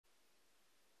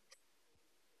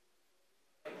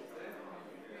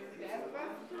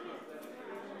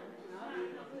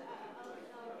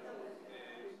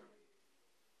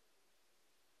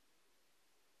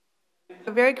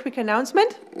A very quick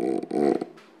announcement.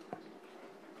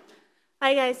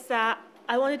 Hi guys,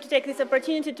 I wanted to take this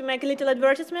opportunity to make a little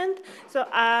advertisement. So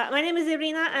my name is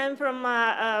Irina. I'm from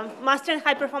Master in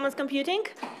High Performance Computing.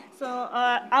 So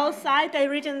our site,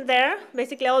 I've written there,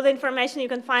 basically all the information you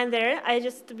can find there. I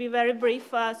just to be very brief,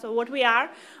 so what we are,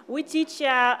 we teach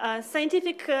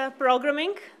scientific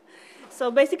programming. So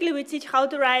basically, we teach how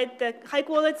to write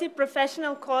high-quality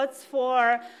professional codes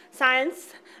for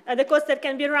science, the codes that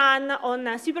can be run on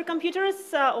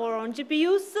supercomputers or on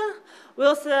GPUs. We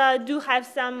also do have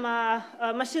some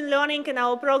machine learning in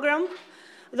our program,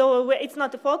 though it's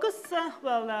not a focus.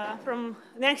 From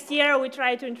next year, we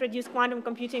try to introduce quantum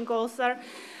computing also.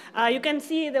 You can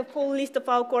see the full list of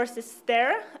our courses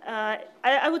there.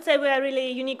 I would say we are a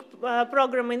really unique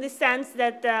program in the sense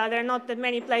that there are not that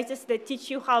many places that teach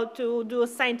you how to do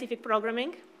scientific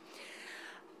programming.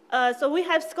 So we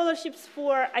have scholarships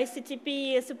for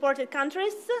ICTP-supported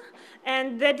countries,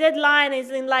 and the deadline is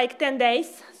in like 10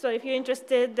 days. So if you're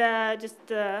interested, just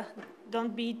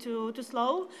don't be too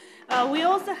slow. We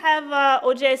also have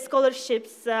OJS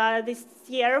scholarships this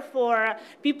year for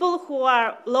people who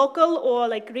are local or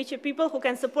like richer people who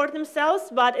can support themselves,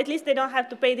 but at least they don't have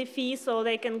to pay the fee, so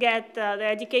they can get the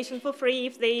education for free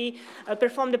if they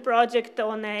perform the project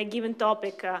on a given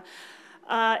topic.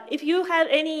 If you have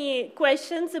any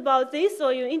questions about this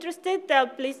or you're interested,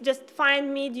 please just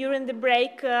find me during the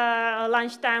break,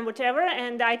 lunchtime, whatever,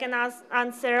 and I can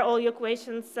answer all your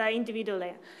questions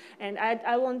individually. And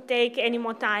I won't take any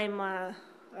more time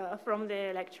from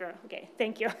the lecture. Okay,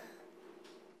 thank you.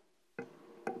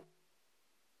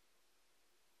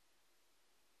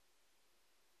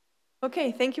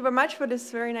 Okay, thank you very much for this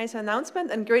very nice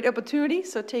announcement and great opportunity,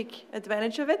 so take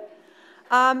advantage of it.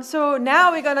 So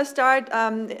now we're going to start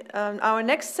our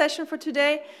next session for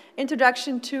today,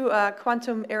 Introduction to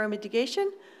Quantum Error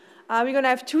Mitigation. We're going to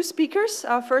have two speakers.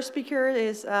 Our first speaker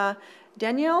is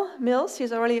Daniel Mills.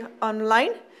 He's already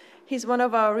online. He's one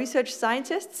of our research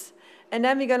scientists. And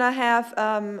then we're going to have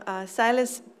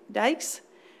Silas DILKES,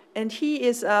 and he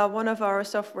is one of our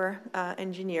software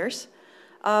engineers.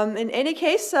 In any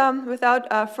case, without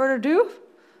further ado,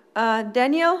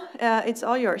 Daniel, it's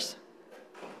all yours.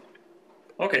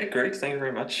 Okay, great. Thank you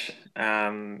very much.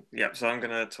 Yeah, so I'm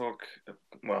going to talk,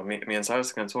 well, me and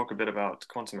Silas are going to talk a bit about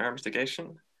quantum error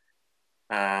mitigation.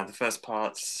 The first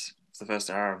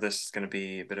hour of this is going to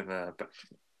be a bit of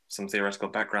some theoretical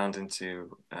background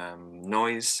into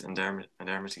noise and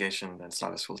error mitigation. Then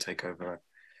Silas will take over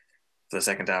for the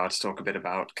second hour to talk a bit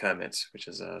about Qermit, which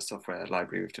is a software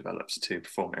library we've developed to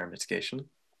perform error mitigation.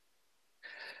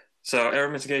 So error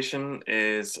mitigation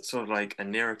is sort of like a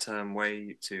nearer term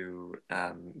way to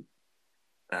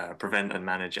prevent and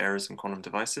manage errors in quantum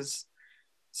devices.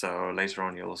 So later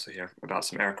on, you'll also hear about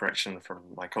some error correction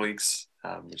from my colleagues,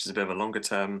 which is a bit of a longer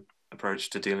term approach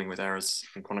to dealing with errors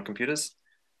in quantum computers.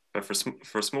 But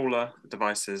for smaller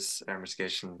devices, error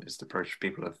mitigation is the approach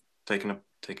people have taken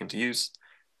to use.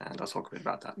 And I'll talk a bit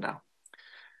about that now.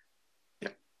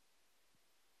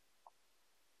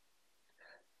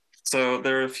 So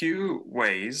there are a few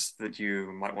ways that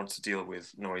you might want to deal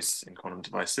with noise in quantum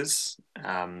devices.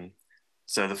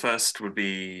 So the first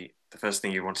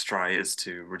thing you want to try is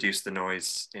to reduce the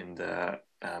noise in the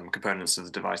components of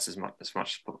the device as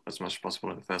much as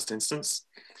possible in the first instance.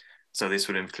 So this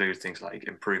would include things like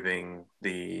improving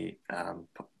the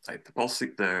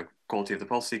quality of the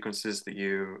pulse sequences that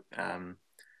you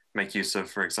make use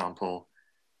of. For example,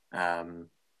 you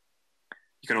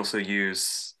can also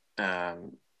use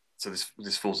so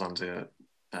this falls under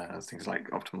things like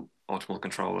optimal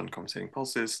control and compensating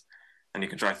pulses. And you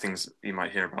can try things, you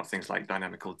might hear about things like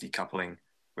dynamical decoupling,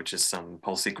 which is some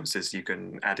pulse sequences you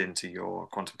can add into your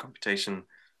quantum computation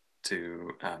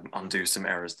to undo some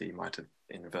errors that you might have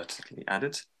inadvertently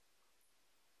added.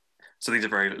 So these are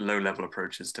very low-level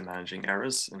approaches to managing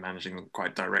errors and managing them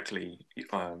quite directly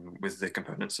with the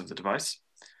components of the device.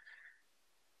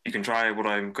 You can try what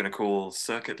I'm going to call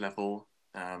circuit-level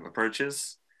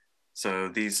approaches. So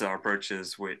these are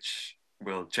approaches which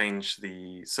will change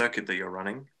the circuit that you're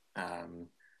running,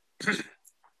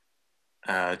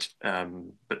 but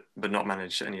not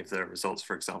manage any of the results,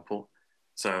 for example.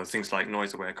 So things like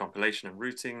noise-aware compilation and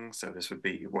routing. So this would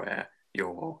be where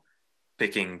you're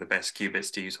picking the best qubits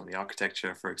to use on the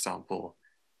architecture, for example.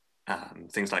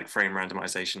 Things like frame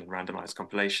randomization and randomized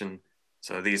compilation.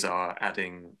 So these are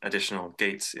adding additional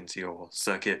gates into your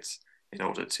circuit in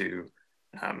order to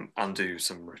undo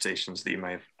some rotations that you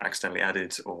may have accidentally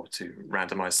added, or to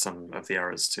randomize some of the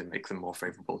errors to make them more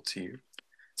favorable to you.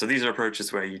 So these are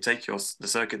approaches where you take the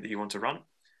circuit that you want to run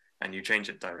and you change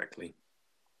it directly.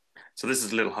 So this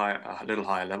is a little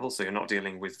higher level. So you're not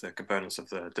dealing with the components of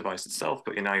the device itself,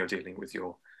 but you're dealing with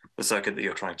the circuit that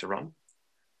you're trying to run.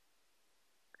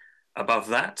 Above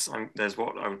that, there's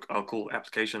what I'll call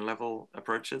application level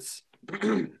approaches.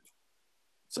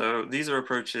 So these are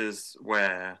approaches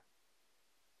where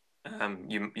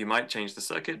you might change the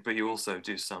circuit, but you also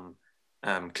do some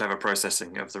clever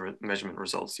processing of the measurement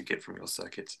results you get from your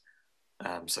circuit.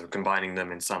 So combining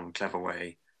them in some clever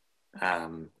way,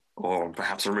 or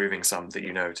perhaps removing some that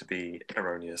you know to be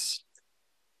erroneous.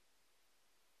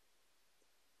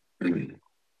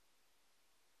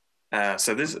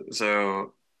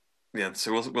 So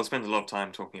we'll spend a lot of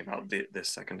time talking about this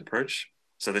second approach.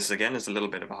 So this again is a little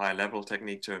bit of a higher level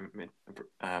technique to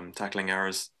tackling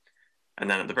errors. And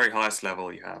then at the very highest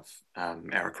level, you have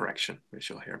error correction, which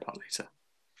you'll hear about later.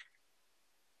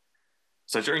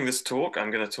 So during this talk,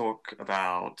 I'm going to talk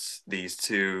about these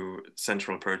two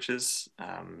central approaches,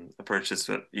 approaches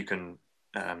that you can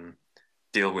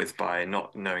deal with by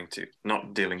not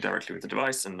dealing directly with the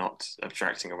device and not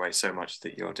abstracting away so much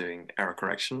that you're doing error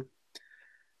correction.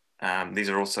 These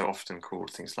are also often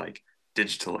called things like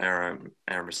digital error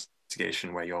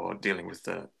mitigation, where you're dealing with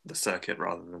the circuit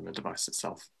rather than the device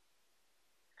itself.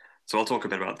 So I'll talk a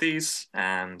bit about these,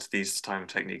 and these time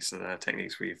techniques are the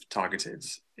techniques we've targeted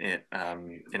in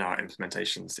our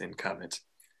implementations in Qermit.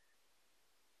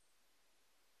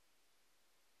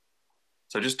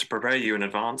 So just to prepare you in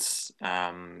advance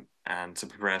and to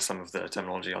prepare some of the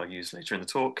terminology I'll use later in the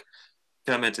talk,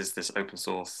 Qermit is this open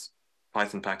source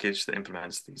Python package that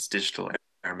implements these digital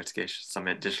error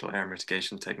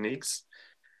mitigation techniques.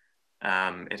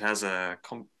 It has a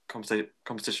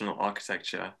compositional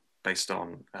architecture based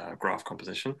on graph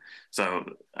composition. So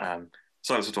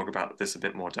Silas will talk about this a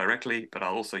bit more directly, but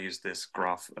I'll also use this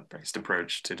graph-based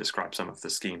approach to describe some of the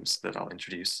schemes that I'll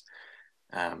introduce.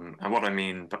 And what I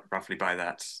mean roughly by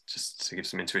that, just to give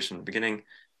some intuition at the beginning,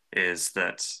 is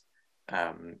that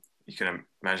you can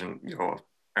imagine your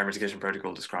error mitigation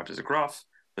protocol described as a graph.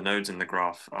 The nodes in the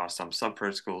graph are some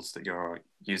sub-protocols that you're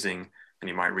using and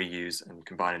you might reuse and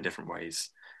combine in different ways.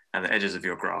 And the edges of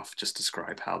your graph just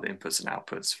describe how the inputs and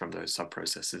outputs from those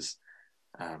sub-processes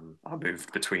are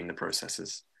moved between the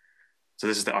processes. So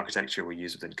this is the architecture we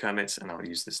use within Qermit, and I'll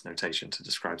use this notation to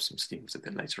describe some schemes a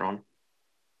bit later on.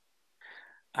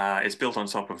 It's built on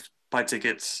top of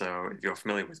PyTicket, so if you're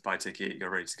familiar with PyTicket, you're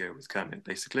ready to go with Qermit,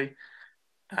 basically.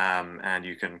 And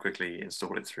you can quickly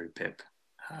install it through pip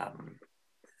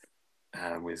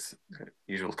with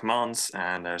usual commands,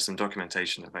 and there's some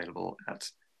documentation available at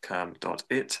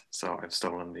qerm.it. So I've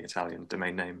stolen the Italian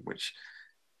domain name, which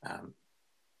I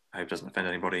hope doesn't offend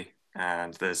anybody.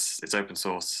 And it's open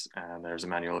source, and there's a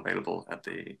manual available at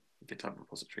the GitHub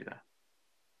repository there.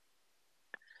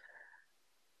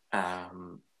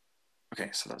 Okay,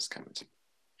 so that's Qermit.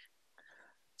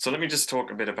 So let me just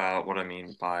talk a bit about what I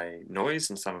mean by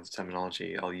noise and some of the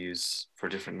terminology I'll use for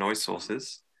different noise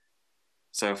sources.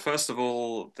 So first of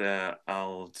all,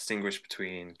 I'll distinguish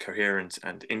between coherent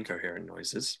and incoherent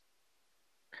noises.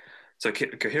 So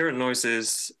coherent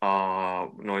noises are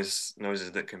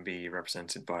noises that can be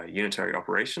represented by unitary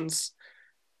operations.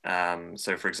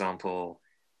 So for example,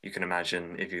 you can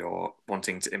imagine if you're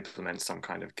wanting to implement some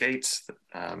kind of gate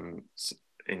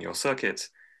in your circuit,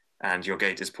 and your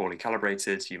gate is poorly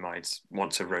calibrated, you might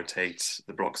want to rotate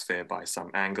the block sphere by some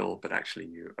angle, but actually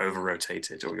you over-rotate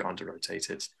it or you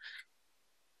under-rotate it.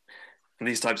 And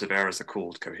these types of errors are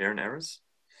called coherent errors.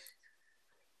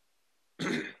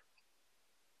 And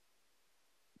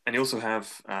you also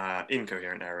have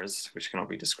incoherent errors, which cannot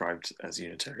be described as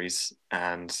unitaries.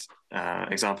 And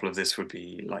an example of this would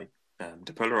be like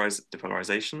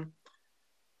depolarization.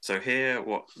 So here,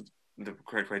 the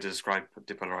correct way to describe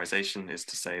depolarization is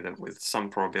to say that with some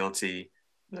probability,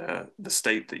 the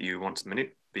state that you want to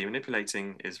be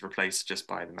manipulating is replaced just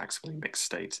by the maximally mixed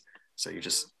state. So you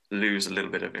just lose a little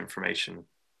bit of information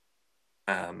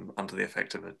under the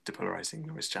effect of a depolarizing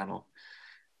noise channel.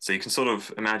 So you can sort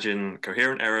of imagine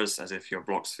coherent errors as if your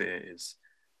block sphere is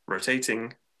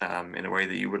rotating in a way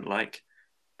that you wouldn't like,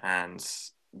 and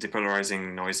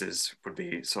depolarizing noises would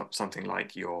be something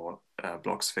like your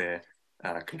block sphere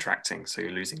contracting, so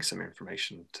you're losing some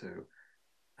information to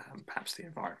perhaps the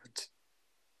environment.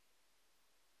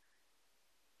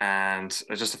 And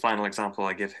just a final example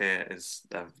I give here is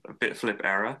a bit flip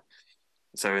error.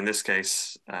 So in this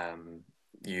case,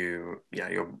 you're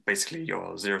basically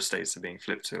your 0 states are being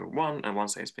flipped to 1 and 1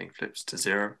 state is being flipped to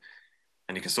 0.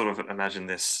 And you can sort of imagine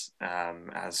this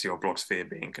as your block sphere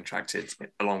being contracted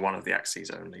along one of the axes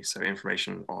only. So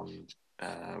information on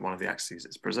one of the axes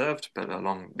is preserved, but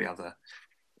along the other,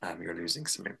 you're losing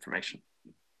some information.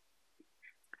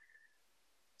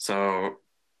 So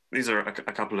these are a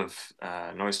couple of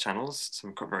noise channels,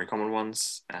 some very common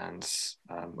ones, and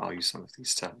I'll use some of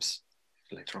these terms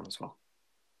later on as well.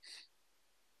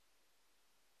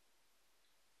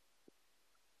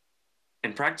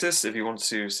 In practice, if you want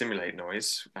to simulate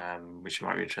noise, which you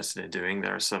might be interested in doing,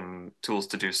 there are some tools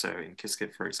to do so in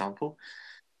Qiskit, for example.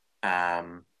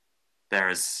 There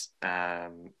is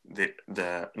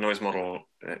the noise model.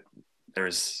 There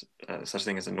is such a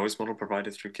thing as a noise model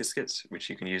provided through Qiskit, which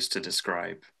you can use to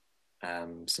describe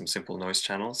some simple noise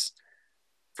channels.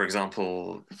 For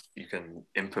example, you can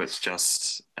input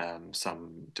just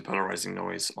some depolarizing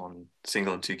noise on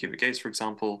single and 2 qubit gates, for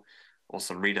example, or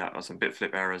some readout or some bit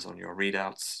flip errors on your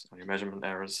readouts, on your measurement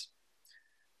errors.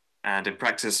 And in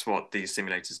practice, what these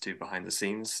simulators do behind the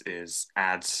scenes is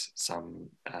add some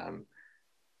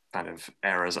kind of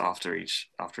errors after each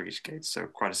gate. So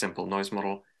quite a simple noise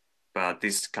model, but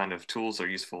these kind of tools are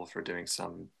useful for doing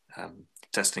some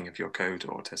testing of your code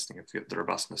or testing of the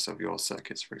robustness of your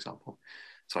circuits, for example.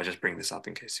 So I just bring this up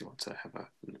in case you want to have a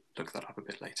look that up a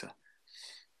bit later.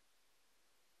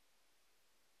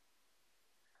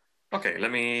 Okay,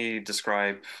 let me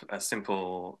describe a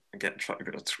simple,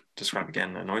 describe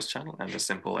again a noise channel and a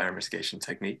simple error mitigation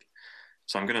technique.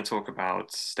 So I'm going to talk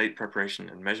about state preparation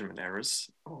and measurement errors,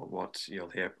 or what you'll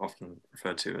hear often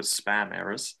referred to as spam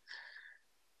errors.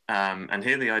 And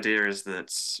here the idea is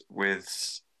that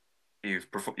you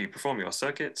perform your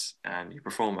circuit and you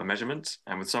perform a measurement,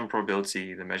 and with some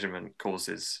probability the measurement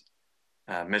causes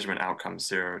measurement outcomes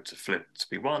 0 to flip to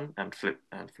be 1, and for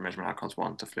measurement outcomes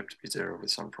 1 to flip to be 0 with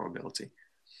some probability.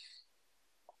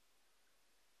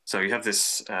 So you have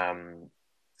this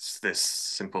this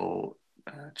simple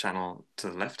channel to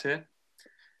the left here.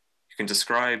 You can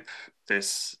describe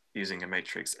this using a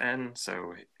matrix N.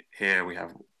 So here we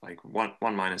have like 1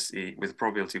 minus E, with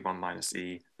probability 1 minus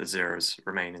E, the zeros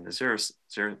remain in the zero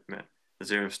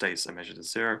states are measured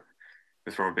as 0.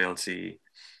 With probability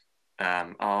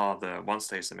R, the 1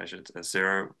 states are measured as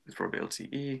 0. With probability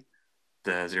E,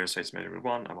 the 0 states are measured with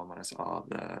 1, and 1 minus R,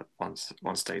 the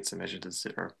 1 states are measured as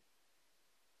 0.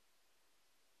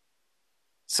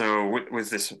 So with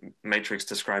this matrix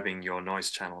describing your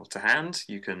noise channel to hand,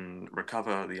 you can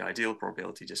recover the ideal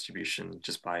probability distribution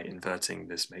just by inverting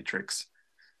this matrix.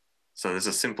 So there's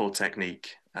a simple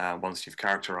technique once you've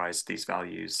characterized these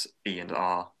values, E and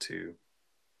R, to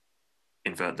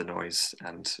invert the noise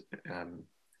and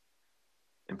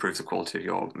improve the quality of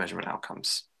your measurement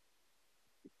outcomes.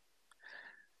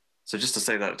 So just to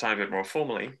say that a tiny bit more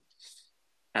formally,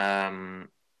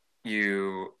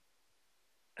 you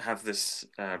have this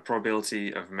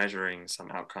probability of measuring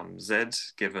some outcome Z,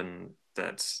 given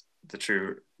that the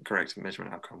true correct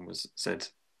measurement outcome was Z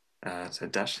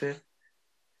dash here.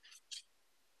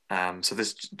 So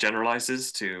this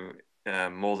generalizes to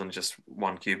more than just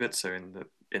 1 qubit. So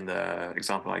in the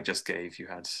example I just gave, you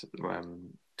had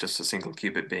just a single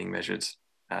qubit being measured,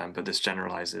 but this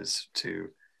generalizes to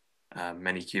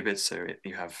many qubits. So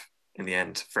you have, in the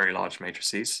end, very large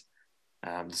matrices.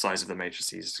 The size of the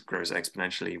matrices grows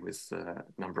exponentially with the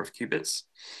number of qubits.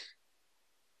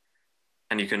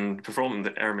 And you can perform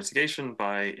the error mitigation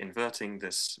by inverting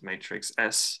this matrix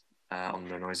S on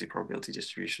the noisy probability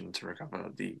distribution to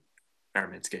recover the error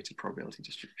mitigated probability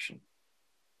distribution.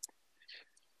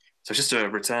 So just to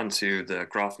return to the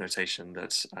graph notation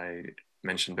that I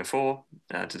mentioned before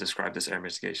to describe this error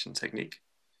mitigation technique.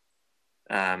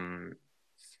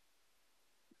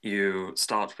 You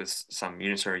start with some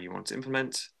unitary you want to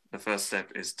implement. The first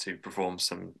step is to perform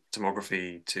some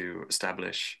tomography to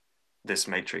establish this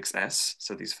matrix S.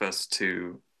 So these first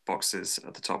 2 boxes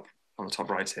at the top, on the top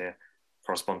right here,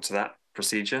 correspond to that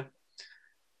procedure.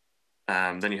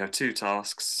 Then you have 2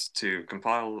 tasks to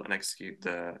compile and execute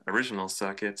the original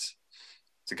circuit,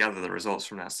 to gather the results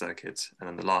from that circuit. And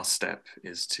then the last step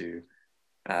is to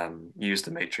use the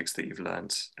matrix that you've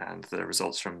learned and the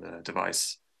results from the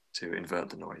device to invert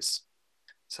the noise.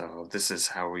 So this is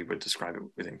how we would describe it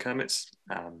within Qermit,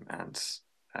 and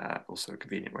also a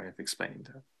convenient way of explaining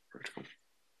the protocol.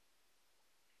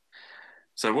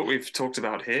 So what we've talked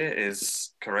about here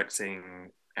is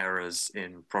correcting errors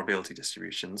in probability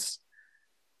distributions.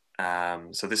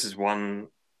 So this is one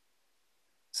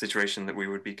situation that we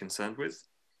would be concerned with.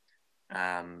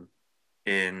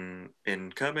 In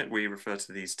Qermit, we refer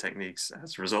to these techniques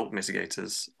as result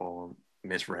mitigators, or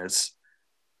MIT-res.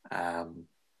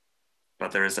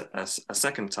 But there is a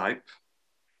second type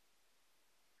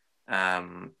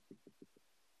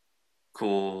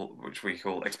which we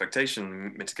call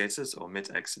expectation mitigators, or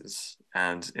MIT-Xs.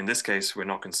 And in this case, we're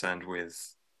not concerned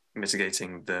with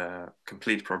mitigating the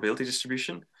complete probability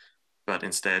distribution, but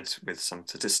instead with some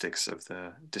statistics of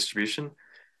the distribution.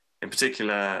 In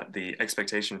particular, the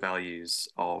expectation values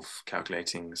of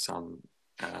calculating some,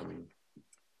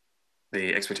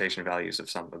 the expectation values of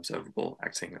some observable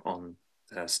acting on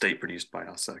the state produced by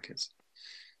our circuits.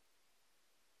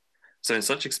 So in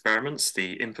such experiments,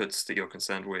 the inputs that you're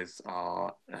concerned with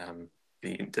are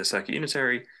the circuit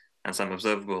unitary and some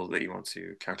observable that you want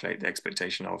to calculate the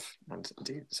expectation of. And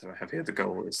indeed, so I have here the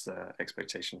goal is the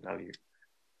expectation value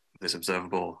of this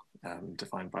observable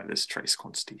defined by this trace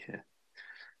quantity here.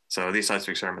 So these types of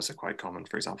experiments are quite common,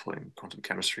 for example, in quantum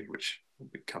chemistry, which will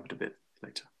be covered a bit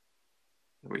later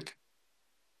in the week.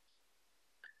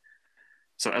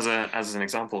 So as an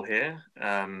example here,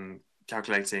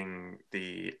 calculating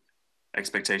the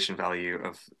expectation value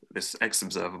of this X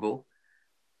observable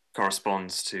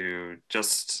corresponds to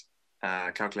just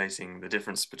calculating the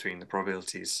difference between the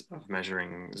probabilities of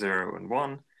measuring 0 and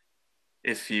 1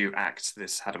 if you act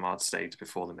this Hadamard state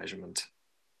before the measurement.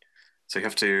 So you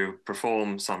have to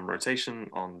perform some rotation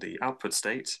on the output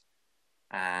state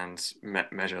and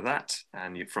measure that,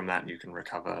 and from that you can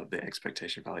recover the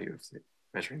expectation value of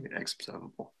measuring the X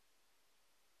observable.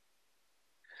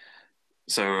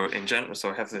 So in general, so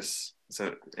I have this,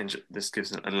 so this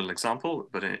gives a little example,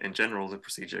 but in general, the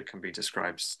procedure can be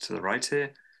described to the right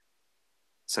here.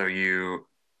 So you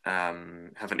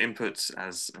have an input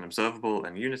as an observable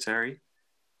and unitary.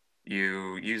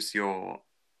 You use your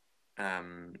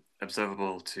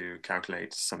observable to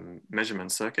calculate some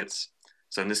measurement circuits.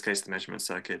 So in this case, the measurement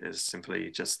circuit is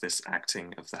simply just this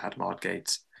acting of the Hadamard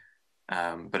gate.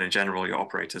 But in general, your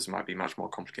operators might be much more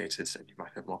complicated, and you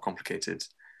might have more complicated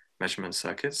measurement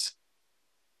circuits.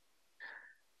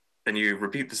 Then you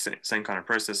repeat the same kind of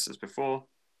process as before.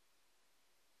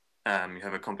 You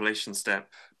have a compilation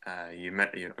step. You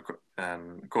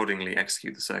accordingly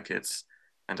execute the circuits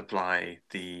and apply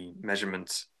the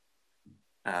measurement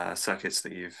circuits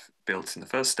that you've built in the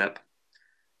first step.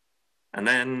 And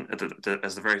then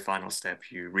as the very final step,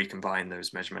 you recombine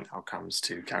those measurement outcomes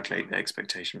to calculate the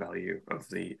expectation value of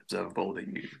the observable that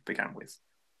you began with.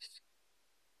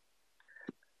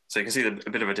 So you can see a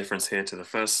bit of a difference here to the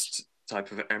first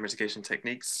type of error mitigation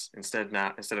techniques. Instead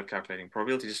of calculating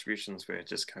probability distributions, we're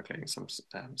just calculating some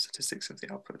statistics of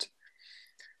the output.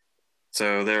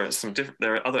 So there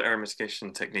are other error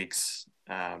mitigation techniques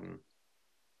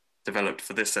developed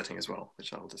for this setting as well,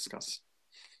 which I'll discuss.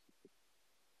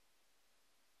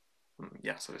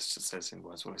 Yeah, so this just says in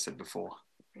words what I said before.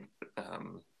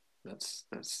 That's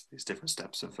these different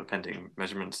steps of appending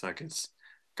measurement circuits,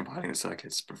 compiling the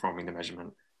circuits, performing the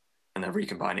measurement, and then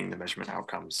recombining the measurement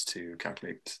outcomes to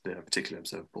calculate the particular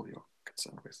observable you're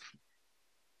concerned with.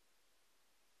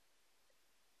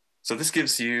 So this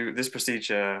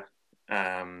procedure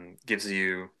gives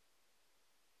you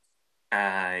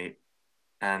a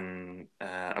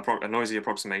noisy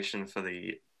approximation for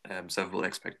the observable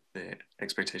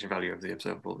expectation value of the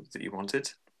observable that you wanted.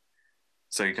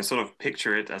 So you can sort of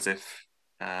picture it as if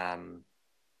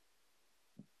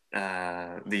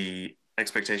the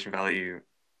expectation value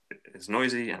is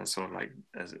noisy, and it's sort of like,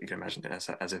 as you can imagine,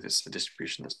 as if it's a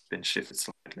distribution that's been shifted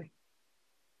slightly.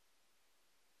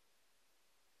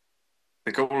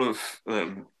 The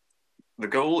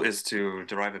goal is to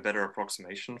derive a better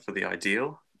approximation for the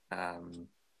ideal.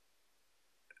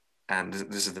 And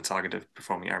this is the target of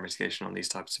performing error mitigation on these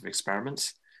types of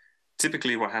experiments.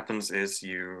 Typically what happens is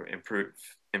you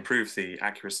improve the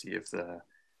accuracy of the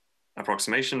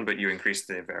approximation, but you increase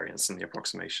the variance in the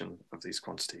approximation of these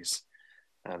quantities.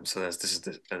 So this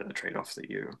is a trade-off that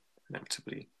you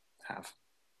inevitably have.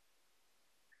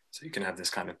 So you can have this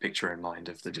kind of picture in mind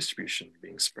of the distribution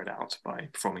being spread out by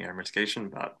performing error mitigation,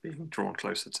 but being drawn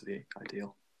closer to the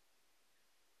ideal.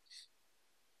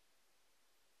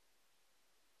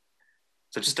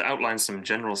 So just to outline some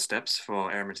general steps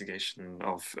for error mitigation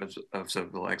of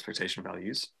observable expectation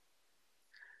values.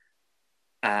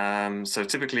 So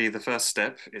typically the first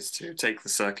step is to take the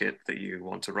circuit that you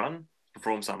want to run,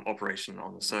 perform some operation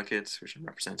on the circuit, which I'm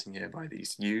representing here by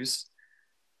these U's.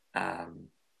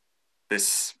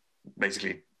 This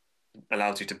basically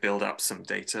allows you to build up some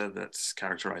data that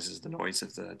characterizes the noise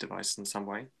of the device in some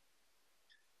way.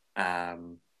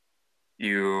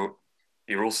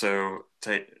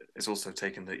 It's also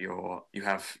taken that you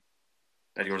have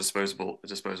at your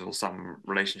disposal some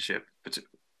relationship that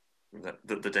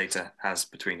the data has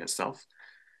between itself.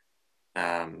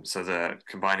 So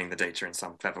combining the data in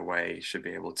some clever way should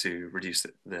be able to reduce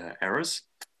the errors.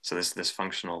 So this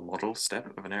functional model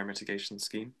step of an error mitigation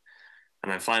scheme.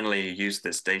 And then finally, you use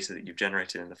this data that you've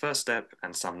generated in the first step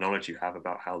and some knowledge you have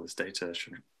about how this data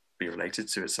should be related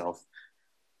to itself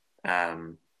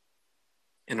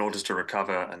in order to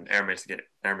recover an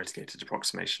error-mitigated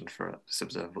approximation for this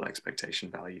observable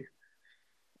expectation value.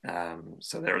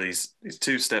 So there are these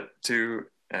two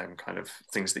kind of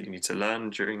things that you need to learn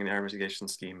during an error mitigation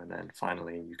scheme, and then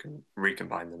finally you can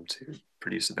recombine them to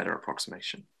produce a better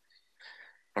approximation.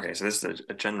 Okay, so this is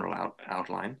a general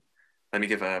outline. Let me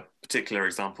give a particular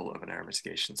example of an error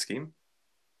mitigation scheme.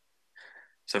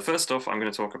 So first off, I'm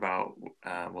going to talk about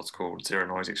what's called zero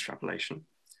noise extrapolation.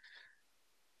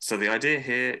 So the idea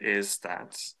here is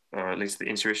that, or at least the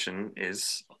intuition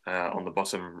is on the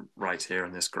bottom right here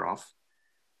in this graph.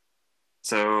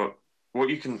 So what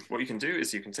you can do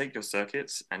is you can take your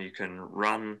circuit and you can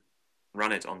run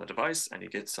it on the device, and you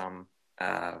get some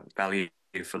value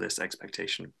for this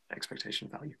expectation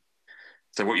value.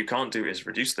 So what you can't do is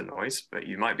reduce the noise, but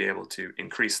you might be able to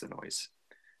increase the noise.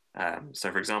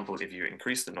 So for example, if you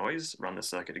increase the noise, run the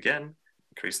circuit again,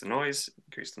 increase the noise,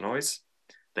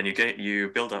 then you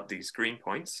build up these green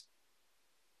points,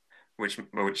 which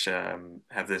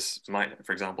have this, might,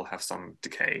 for example, have some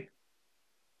decay.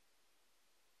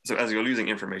 So as you're losing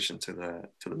information to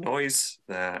the noise,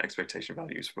 the expectation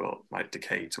values might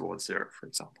decay towards zero, for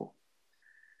example.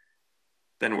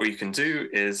 Then what you can do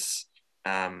is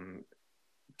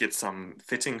get some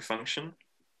fitting function,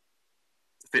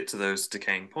 fit to those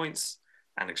decaying points,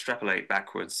 and extrapolate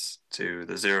backwards to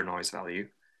the zero noise value.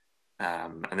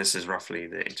 And this is roughly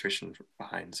the intuition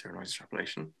behind zero noise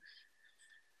extrapolation.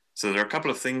 So there are a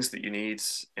couple of things that you need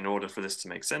in order for this to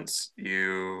make sense.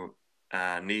 You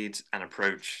need an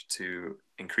approach to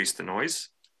increase the noise,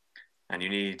 and you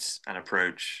need an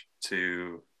approach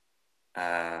to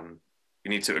you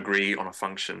need to agree on a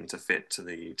function to fit to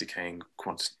the decaying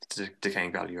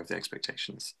value of the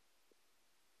expectations.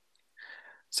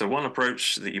 So one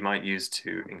approach that you might use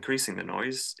to increasing the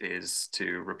noise is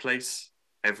to replace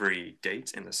every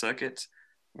gate in the circuit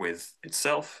with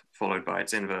itself, followed by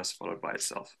its inverse, followed by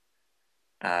itself.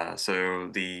 So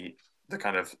the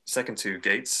kind of second two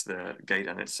gates, the gate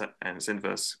and its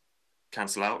inverse,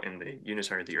 cancel out in the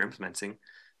unitary that you're implementing.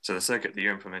 So the circuit that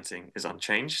you're implementing is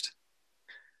unchanged.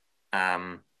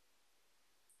 But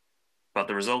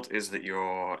the result is that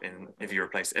if you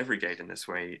replace every gate in this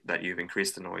way, that you've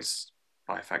increased the noise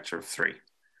by a factor of 3.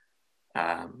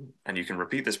 And you can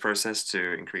repeat this process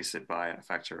to increase it by a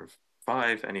factor of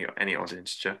 5, any odd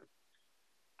integer.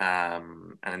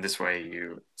 And in this way,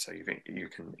 you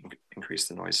can increase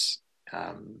the noise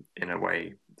in a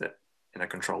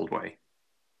controlled way.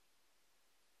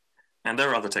 And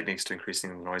there are other techniques to increasing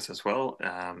the noise as well.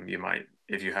 You might,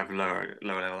 if you have lower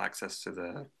level access to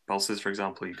the pulses, for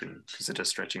example, you can consider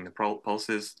stretching the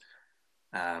pulses,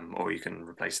 or you can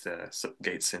replace the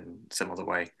gates in some other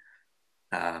way.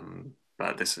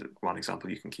 But this is one example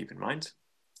you can keep in mind.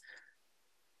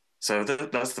 So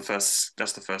that's the first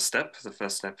step. The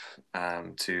first step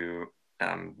to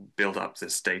build up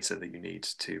this data that you need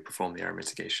to perform the error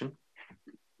mitigation.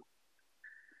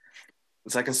 The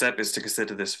second step is to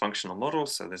consider this functional model.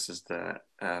 So this is the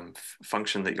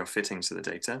function that you're fitting to the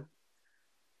data.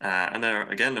 And there are,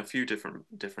 again, a few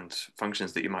different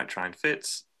functions that you might try and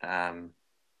fit.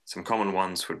 Some common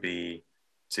ones would be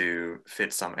to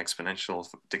fit some exponential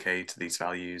decay to these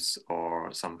values,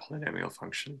 or some polynomial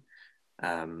function.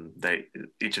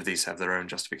 Each of these have their own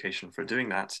justification for doing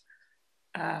that.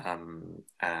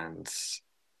 And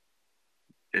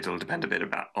it'll depend a bit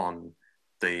on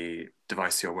the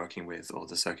device you're working with or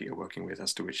the circuit you're working with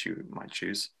as to which you might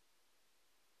choose.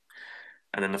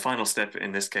 And then the final step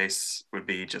in this case would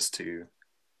be just to,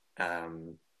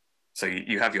 so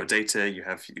you have your data, you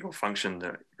have your function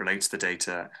that relates the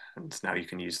data, and now you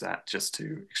can use that just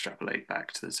to extrapolate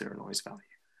back to the zero noise value.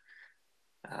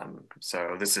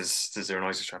 So this is the zero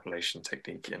noise extrapolation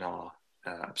technique in our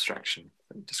abstraction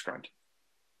that we described.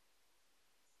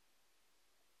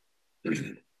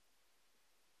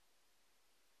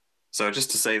 So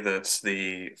just to say that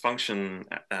the function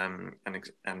and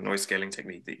noise scaling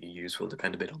technique that you use will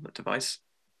depend a bit on the device.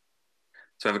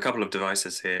 So I have a couple of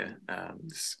devices here.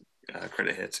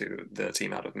 Credit here to the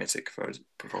team out of Mitigation for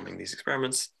performing these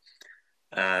experiments.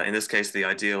 In this case, the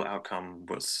ideal outcome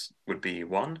would be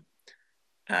 1.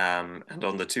 And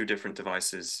on the two different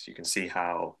devices, you can see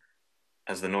how,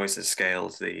 as the noise is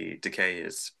scaled, the decay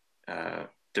is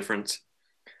different.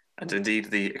 And indeed,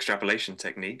 the extrapolation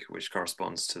technique, which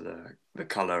corresponds to the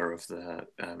color of the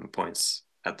points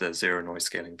at the zero noise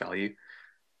scaling value,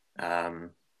 the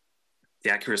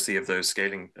accuracy of those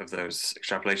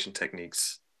extrapolation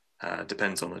techniques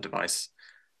depends on the device.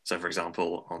 So for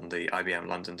example, on the IBM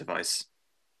London device,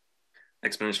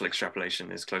 exponential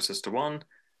extrapolation is closest to 1,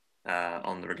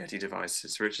 on the Rigetti device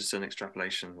is Richardson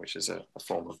extrapolation, which is a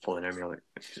form of polynomial,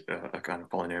 a kind of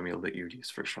polynomial that you would use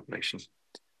for extrapolation.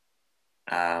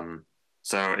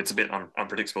 So it's a bit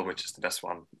unpredictable which is the best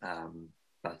one.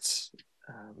 That's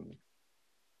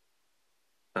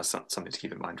something to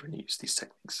keep in mind when you use these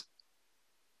techniques.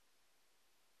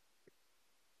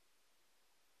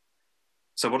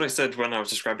 So what I said when I was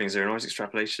describing zero noise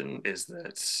extrapolation is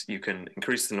that you can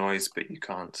increase the noise, but you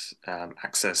can't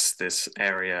access this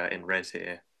area in red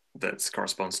here that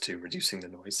corresponds to reducing the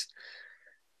noise.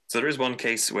 So there is one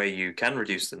case where you can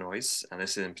reduce the noise, and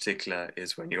this in particular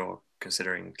is when you're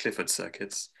considering Clifford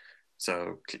circuits.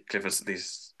 So Clifford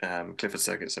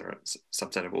circuits are a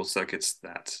subset of all circuits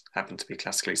that happen to be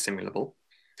classically simulable.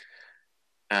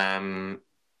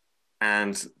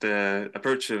 And the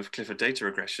approach of Clifford data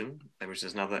regression, which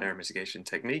is another error mitigation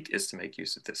technique, is to make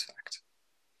use of this fact.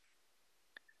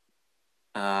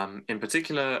 In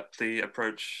particular, the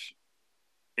approach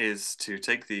is to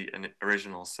take the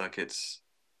original circuits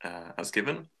as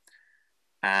given,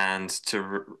 and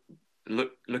to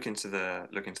look into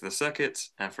the circuit,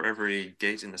 and for every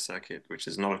gate in the circuit which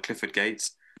is not a Clifford gate,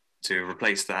 to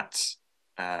replace that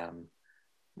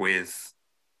with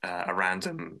a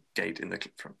random gate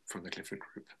from the Clifford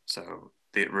group. So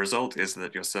the result is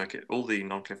that your circuit, all the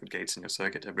non-Clifford gates in your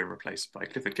circuit have been replaced by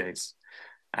Clifford gates,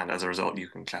 and as a result, you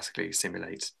can classically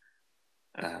simulate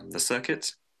the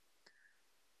circuit.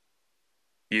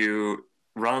 You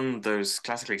run those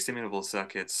classically simulable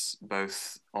circuits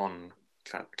both on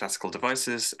classical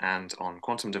devices and on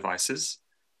quantum devices,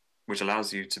 which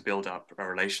allows you to build up a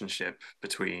relationship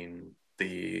between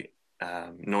the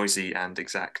noisy and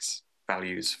exact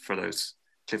values for those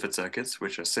Clifford circuits,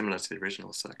 which are similar to the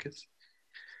original circuits.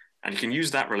 And you can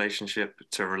use that relationship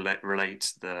to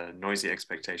relate the noisy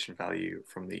expectation value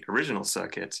from the original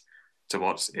circuit to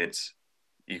what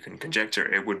you can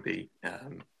conjecture it would be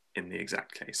in the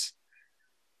exact case.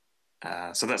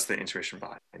 So that's the intuition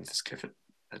behind this Clifford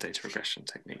data regression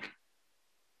technique.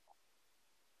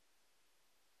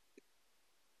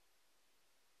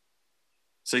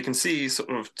 So you can see sort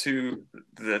of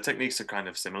the techniques are kind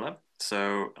of similar.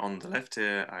 So on the left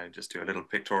here, I just do a little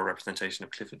pictorial representation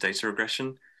of Clifford data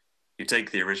regression. You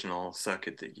take the original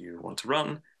circuit that you want to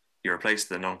run, you replace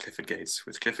the non-Clifford gates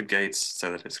with Clifford gates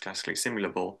so that it's classically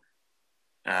simulable.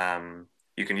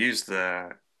 You can use the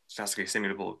classically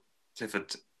simulable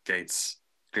Clifford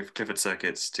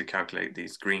circuits to calculate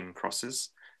these green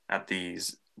crosses at the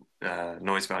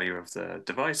noise value of the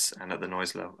device and at the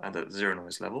noise level and at the zero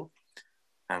noise level,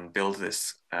 and build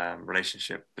this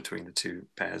relationship between the two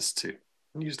pairs to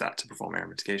use that to perform error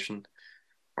mitigation.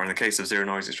 Or in the case of zero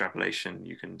noise extrapolation,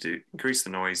 you can increase the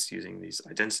noise using these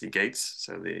identity gates,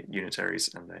 so the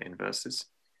unitaries and the inverses,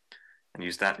 and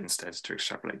use that instead to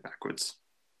extrapolate backwards.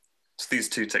 So these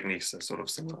two techniques are sort of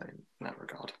similar in that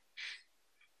regard.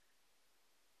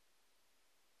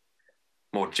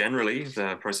 More generally,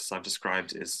 the process I've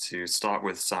described is to start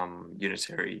with some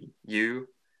unitary U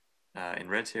in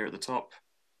red here at the top,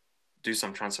 do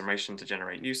some transformation to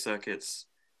generate new circuits,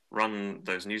 run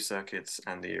those new circuits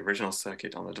and the original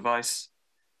circuit on the device,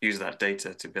 use that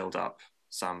data to build up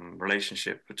some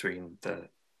relationship between the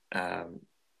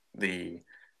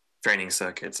training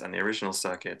circuits and the original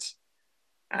circuit,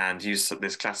 and use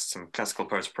some classical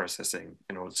post-processing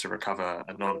in order to recover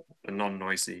a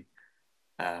non-noisy,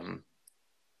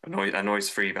 a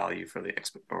noise-free value for the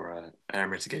or an error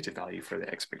mitigated value for the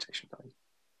expectation value.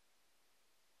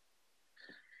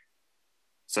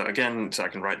 So again, so I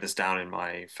can write this down in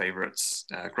my favorites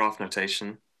graph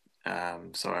notation.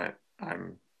 So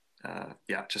I'm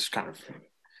just kind of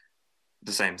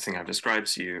the same thing I've described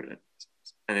to you,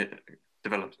 and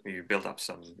you build up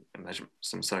some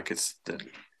circuits that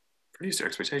produce your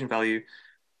expectation value,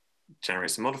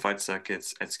 generate some modified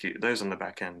circuits, execute those on the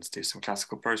back end, do some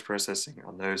classical post-processing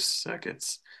on those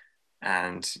circuits,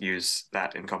 and use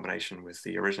that in combination with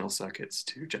the original circuits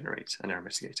to generate an error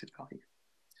mitigated value.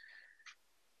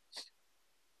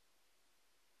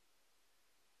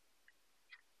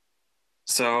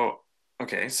 So,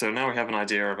 okay, so now we have an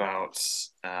idea about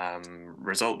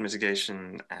result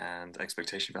mitigation and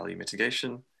expectation value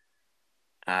mitigation,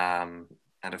 and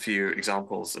a few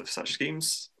examples of such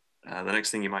schemes. The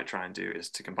next thing you might try and do is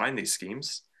to combine these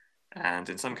schemes. And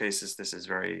in some cases, this is a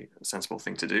very sensible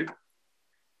thing to do.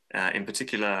 In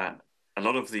particular, a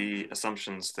lot of the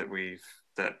assumptions that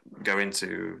go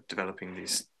into developing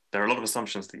these, there are a lot of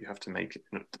assumptions that you have to make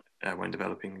when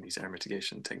developing these error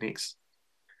mitigation techniques.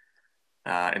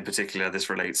 In particular,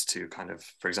 this relates to kind of,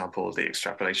 for example, the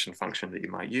extrapolation function that you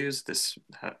might use. The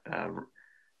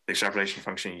extrapolation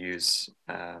function you use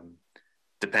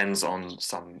depends on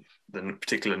the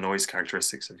particular noise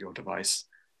characteristics of your device.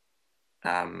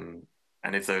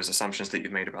 And if those assumptions that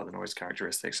you've made about the noise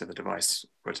characteristics of the device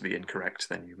were to be incorrect,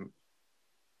 then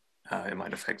it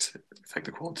might affect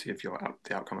the quality of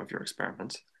the outcome of your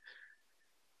experiment.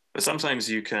 But sometimes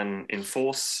you can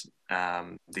enforce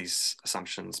these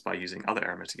assumptions by using other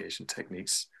error mitigation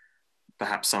techniques,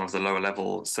 perhaps some of the lower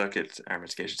level circuit error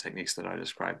mitigation techniques that I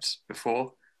described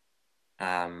before.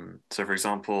 So for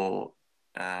example,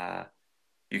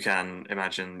 you can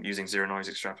imagine using zero noise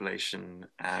extrapolation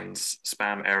and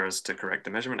spam errors to correct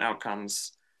the measurement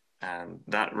outcomes, and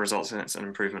that results in some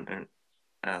improvement.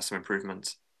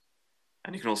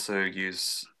 And you can also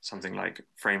use something like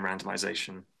frame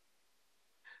randomization,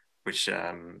 which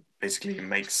basically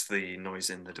makes the noise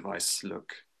in the device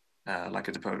look like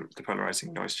a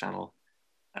depolarizing noise channel,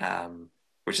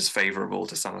 which is favorable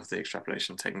to some of the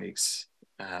extrapolation techniques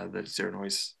that zero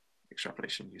noise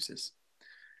extrapolation uses.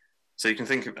 So you can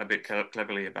think a bit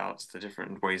cleverly about the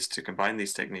different ways to combine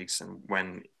these techniques and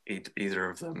when either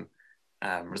of them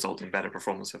result in better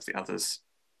performance of the others.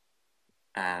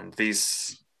 And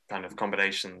these kind of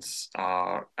combinations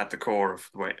are at the core of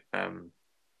the way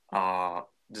our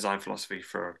design philosophy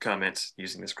for Qermit,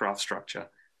 using this graph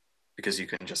structure, because you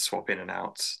can just swap in and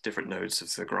out different nodes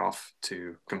of the graph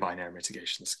to combine error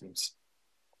mitigation schemes.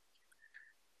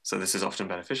 So this is often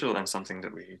beneficial and something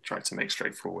that we try to make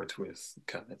straightforward with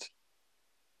Qermit.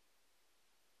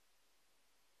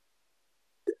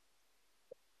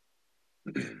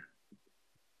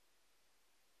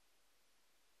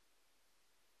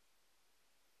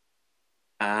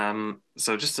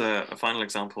 So just a final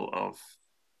example of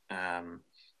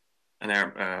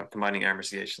combining error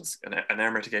mitigations, an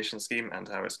error mitigation scheme and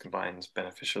how it's combined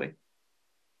beneficially.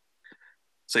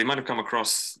 So you might have come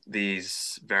across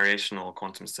these variational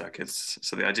quantum circuits.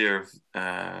 So the idea of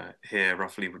here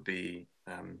roughly would be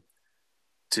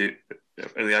the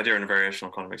idea in a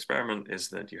variational quantum experiment is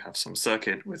that you have some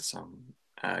circuit with some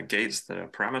gates that are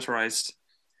parameterized,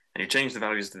 and you change the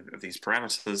values of these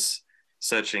parameters,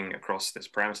 searching across this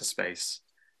parameter space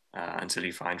until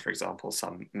you find, for example,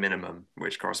 some minimum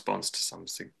which corresponds to some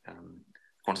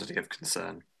quantity of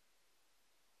concern.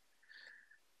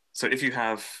 So if you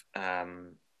have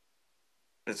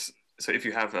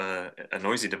a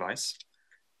noisy device,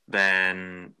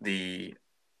 then the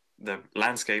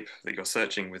landscape that you're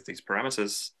searching with these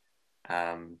parameters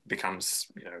becomes,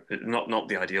 not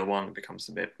the ideal one. It becomes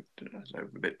a bit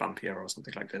bumpier or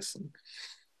something like this.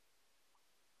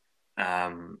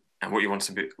 And what you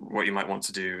might want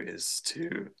to do is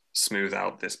to smooth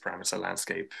out this parameter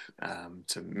landscape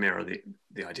to mirror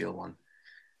the ideal one.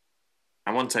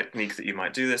 And one technique that you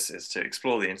might do this is to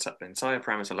explore the entire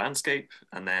parameter landscape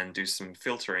and then do some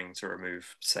filtering to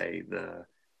remove, say,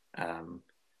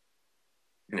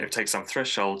 take some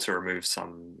threshold to remove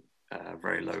some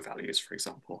very low values, for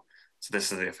example. So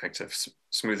this is the effect of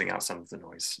smoothing out some of the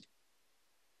noise.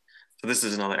 So this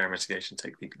is another error mitigation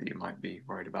technique that you might be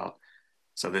worried about.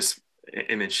 So this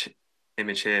image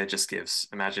here just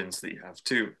imagines that you have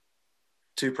two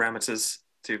parameters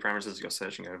you're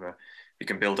searching over. You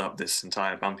can build up this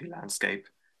entire bumpy landscape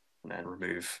and then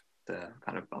remove the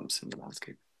kind of bumps in the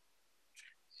landscape.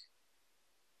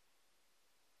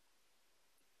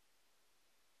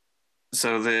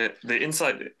 So the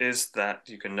insight is that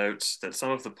you can note that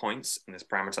some of the points in this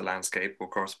parameter landscape will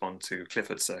correspond to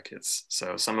Clifford circuits.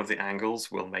 So some of the angles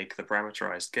will make the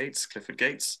parameterized gates Clifford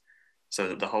gates, so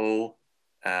that the whole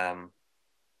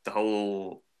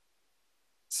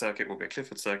circuit will be a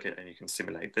Clifford circuit, and you can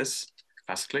simulate this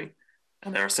classically.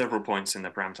 And there are several points in the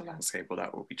parameter landscape where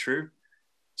that will be true.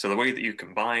 So the way that you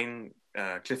combine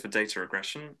Clifford data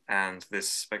regression and this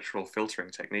spectral filtering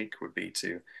technique would be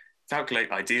to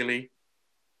calculate, ideally,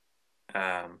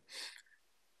 all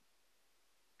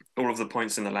of the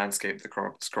points in the landscape that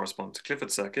correspond to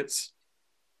Clifford circuits.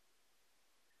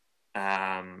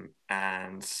 And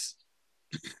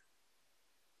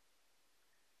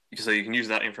so you can use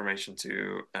that information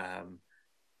to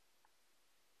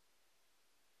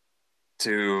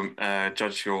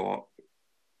judge your.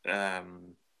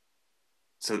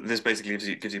 So this basically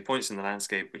gives you points in the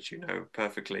landscape which you know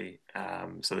perfectly.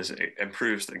 So this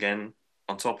improves, again,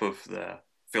 on top of the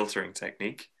filtering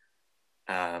technique,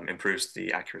 improves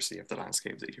the accuracy of the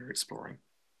landscape that you're exploring.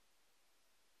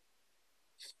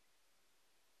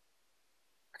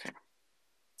 Okay,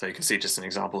 so you can see just an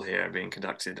example here being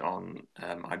conducted on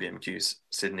IBM Q's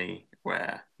Sydney,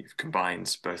 where you've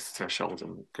combined both threshold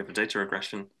and Clifford data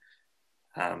regression,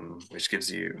 which gives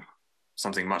you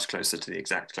something much closer to the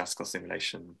exact classical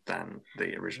simulation than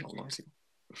the original noisy.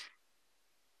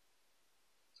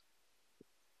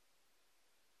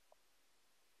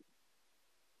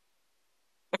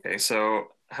 Okay, so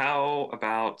how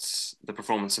about the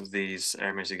performance of these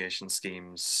error mitigation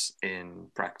schemes in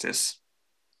practice?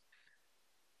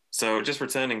 So just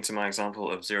returning to my example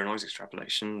of zero noise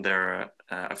extrapolation, there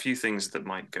are a few things that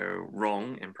might go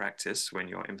wrong in practice when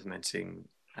you're implementing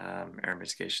error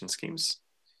mitigation schemes.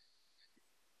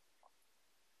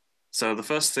 So the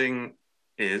first thing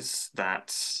is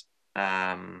that,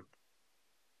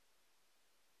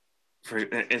 for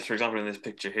example, in this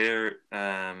picture here,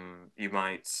 you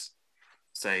might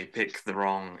say pick the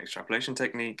wrong extrapolation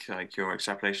technique, like your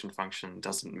extrapolation function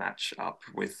doesn't match up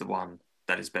with the one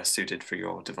that is best suited for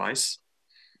your device.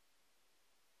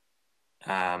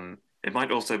 It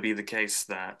might also be the case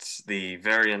that the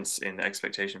variance in the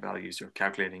expectation values you're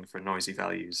calculating for noisy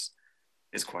values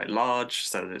is quite large,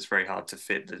 so that it's very hard to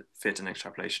fit an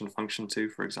extrapolation function to,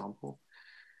 for example.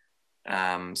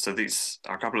 So these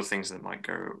are a couple of things that might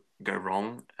go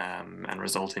wrong and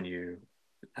result in you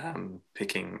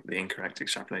picking the incorrect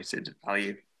extrapolated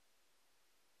value.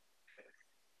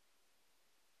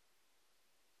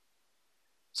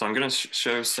 So I'm going to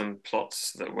show some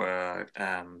plots that were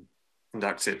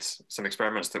conducted, some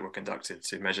experiments that were conducted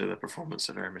to measure the performance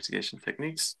of error mitigation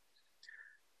techniques.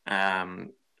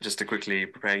 Just to quickly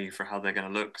prepare you for how they're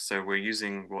going to look. So we're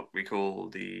using what we call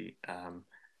the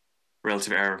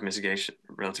relative error of mitigation,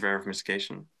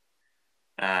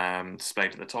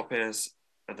 displayed at the top here,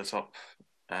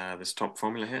 this top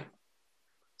formula here.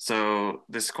 So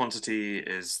this quantity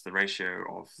is the ratio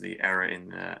of the error in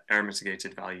the error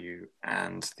mitigated value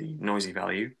and the noisy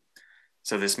value.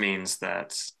 So this means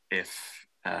that if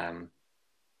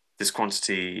this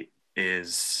quantity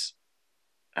is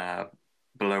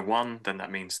below 1, then that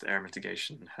means the error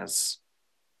mitigation has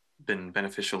been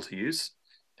beneficial to use.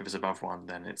 If it's above 1,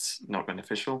 then it's not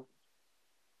beneficial.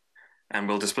 And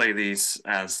we'll display these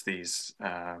as these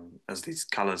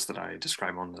colors that I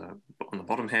describe on the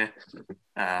bottom here.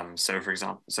 So for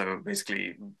example, so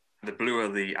basically, the bluer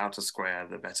the outer square,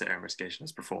 the better error mitigation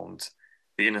is performed.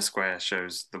 The inner square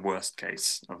shows the worst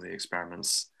case of the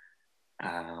experiments.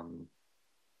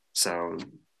 So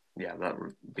yeah, that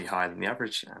would be higher than the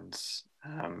average, and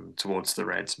towards the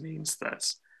red means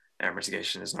that error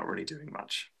mitigation is not really doing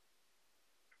much.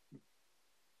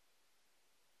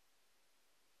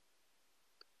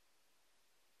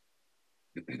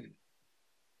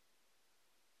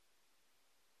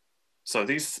 So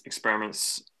these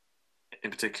experiments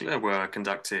in particular were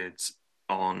conducted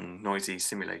on noisy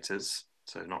simulators,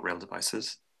 so not real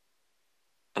devices.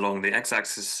 Along the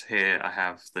x-axis here, I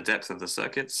have the depth of the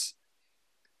circuits.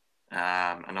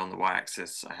 And on the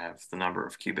y-axis, I have the number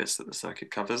of qubits that the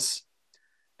circuit covers.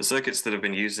 The circuits that have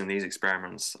been used in these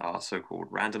experiments are so-called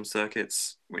random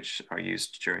circuits, which are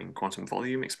used during quantum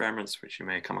volume experiments, which you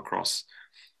may come across.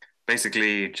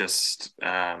 Basically, just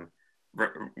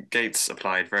gates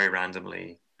applied very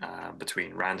randomly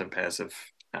between random pairs of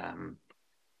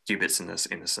qubits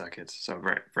in the circuit. So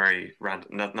very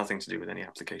random, nothing to do with any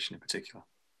application in particular.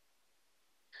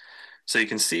 So you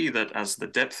can see that as the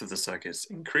depth of the circuits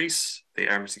increase, the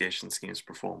error mitigation schemes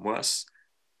perform worse.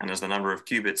 And as the number of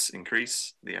qubits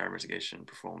increase, the error mitigation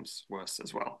performs worse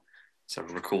as well. So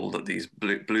recall that these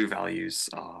blue values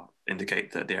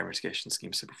indicate that the error mitigation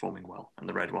schemes are performing well, and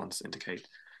the red ones indicate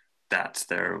that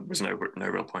there was no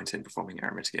real point in performing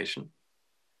error mitigation.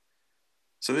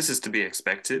 So this is to be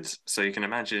expected. So you can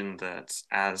imagine that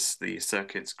as the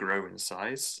circuits grow in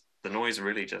size, the noise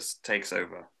really just takes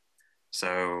over.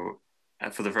 So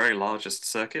for the very largest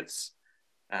circuits,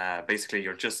 basically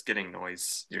you're just getting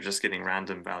noise, you're just getting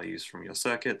random values from your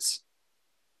circuits,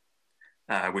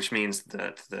 which means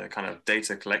that the kind of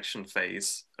data collection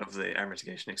phase of the error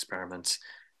mitigation experiment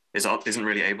isn't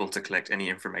really able to collect any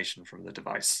information from the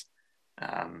device.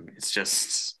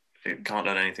 It can't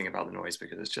learn anything about the noise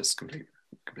because it's just completely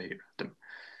random.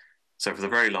 So for the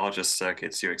very largest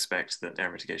circuits, you expect that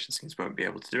error mitigation schemes won't be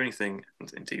able to do anything,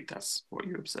 and indeed that's what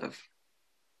you observe.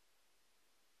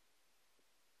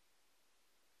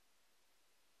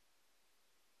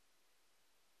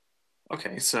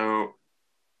 Okay, so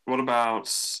what about,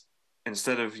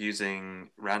 instead of using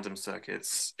random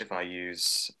circuits, if I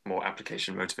use more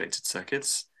application motivated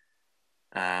circuits?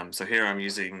 So here I'm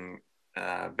using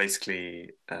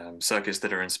basically circuits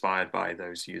that are inspired by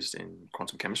those used in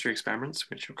quantum chemistry experiments,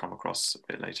 which you'll come across a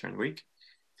bit later in the week.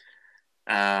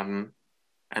 And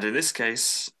in this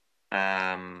case, so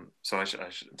I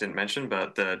didn't mention,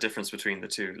 but the difference between the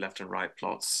two left and right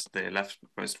plots, the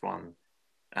leftmost one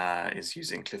is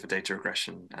using Clifford data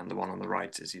regression, and the one on the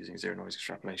right is using zero noise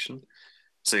extrapolation.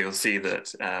 So you'll see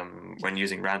that when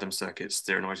using random circuits,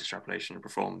 zero noise extrapolation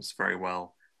performs very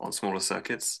well on smaller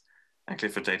circuits, and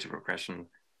Clifford data regression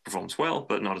performs well,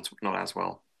 but not as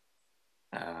well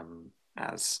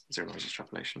as zero noise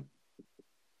extrapolation.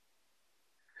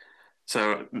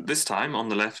 So this time on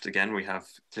the left, again, we have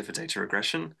Clifford data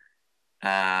regression.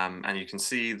 And you can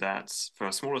see that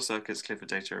for smaller circuits, Clifford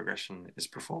data regression is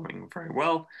performing very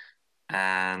well.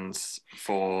 And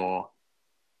for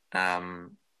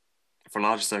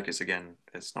larger circuits, again,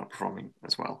 it's not performing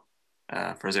as well.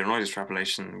 For zero noise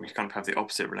extrapolation, we kind of have the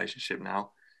opposite relationship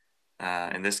now.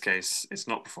 In this case, it's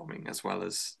not performing as well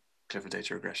as Clifford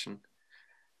data regression.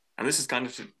 And this is kind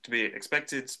of to be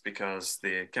expected because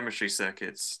the chemistry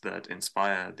circuits that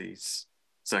inspire these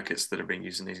circuits that are being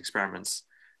used in these experiments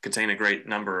contain a great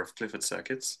number of Clifford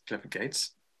circuits, Clifford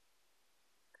gates.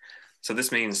 So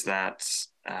this means that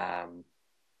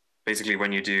basically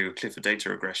when you do Clifford data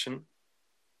regression,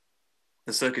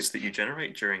 the circuits that you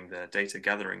generate during the data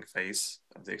gathering phase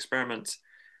of the experiment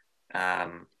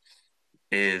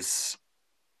is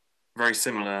very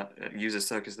similar, uses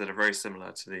circuits that are very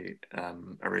similar to the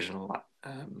original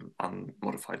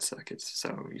unmodified circuits.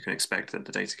 So you can expect that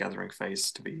the data gathering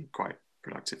phase to be quite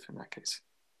productive in that case.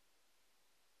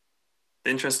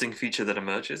 The interesting feature that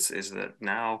emerges is that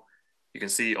now you can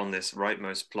see on this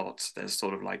rightmost plot, there's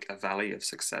sort of like a valley of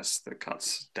success that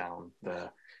cuts down the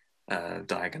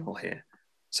diagonal here.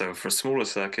 So for smaller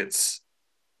circuits,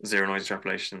 zero noise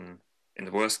extrapolation, in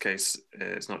the worst case,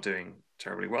 is not doing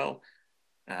terribly well.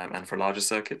 And for larger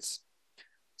circuits.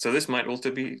 So this might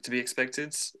also be to be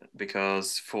expected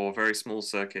because for very small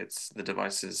circuits, the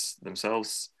devices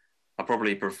themselves are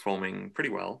probably performing pretty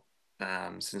well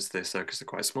since the circuits are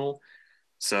quite small.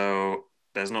 So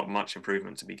there's not much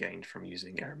improvement to be gained from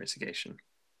using error mitigation.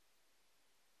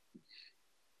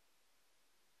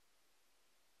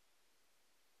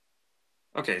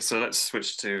 Okay, so let's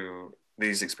switch to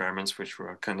these experiments which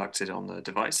were conducted on the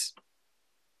device.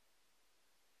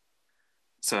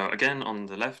 So again, on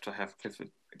the left, I have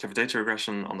Clifford data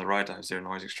regression. On the right, I have zero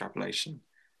noise extrapolation.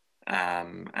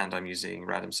 And I'm using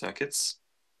random circuits.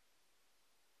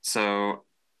 So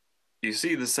you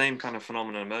see the same kind of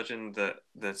phenomenon emerging that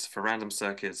for random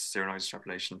circuits, zero noise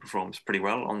extrapolation performs pretty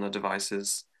well on the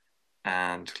devices,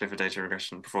 and Clifford data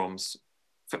regression performs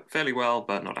fairly well,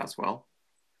 but not as well.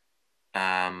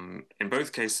 In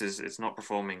both cases, it's not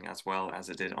performing as well as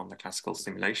it did on the classical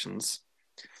simulations.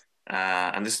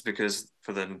 And this is because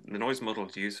for the noise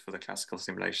models used for the classical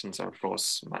simulations are, of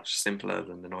course, much simpler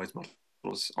than the noise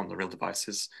models on the real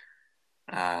devices,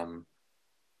 and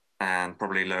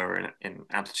probably lower in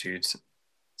amplitude.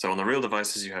 So on the real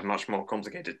devices, you have much more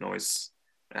complicated noise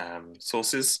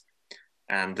sources,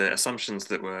 and the assumptions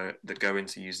that go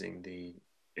into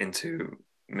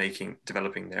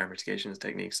developing the error mitigation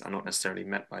techniques are not necessarily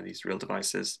met by these real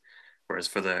devices, whereas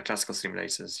for the classical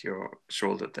simulators, you're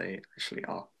sure that they actually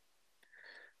are.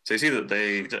 So you see that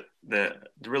the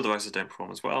real devices don't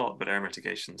perform as well, but error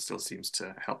mitigation still seems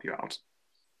to help you out.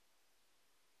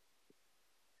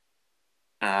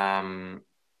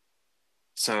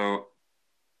 So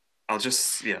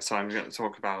I'm going to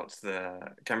talk about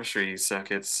the chemistry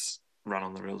circuits run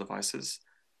on the real devices.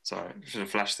 So I should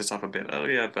have flashed this up a bit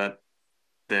earlier, but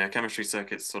the chemistry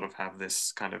circuits sort of have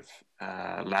this kind of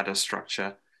ladder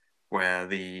structure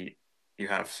where you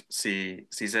have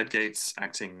CZ gates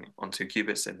acting on 2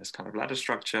 qubits in this kind of ladder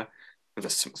structure with a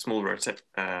small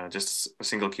just a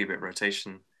single qubit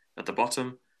rotation at the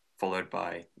bottom, followed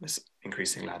by this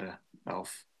increasing ladder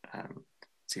of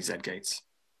CZ gates.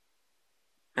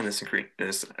 And this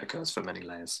occurs for many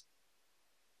layers.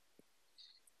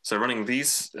 So running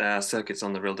these circuits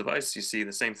on the real device, you see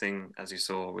the same thing as you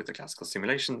saw with the classical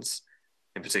simulations.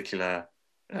 In particular,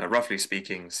 roughly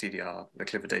speaking, CDR, the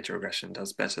Clifford data regression,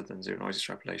 does better than zero noise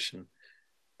extrapolation.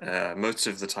 Most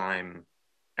of the time,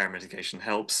 error mitigation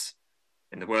helps.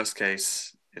 In the worst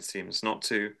case, it seems not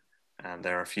to. And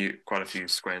there are quite a few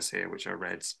squares here which are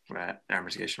red, where error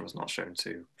mitigation was not shown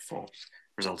to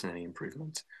result in any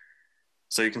improvement.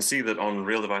 So you can see that on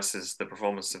real devices, the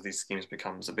performance of these schemes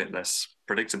becomes a bit less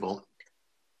predictable.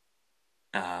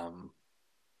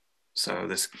 So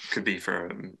this could be for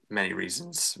many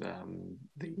reasons.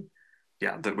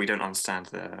 That we don't understand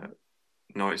the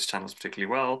noise channels particularly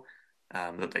well,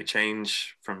 that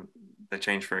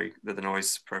the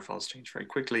noise profiles change very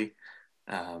quickly,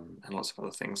 and lots of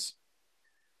other things.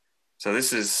 So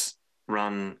this is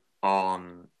run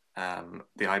on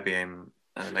the IBM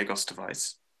Lagos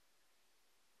device.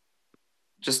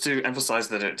 Just to emphasize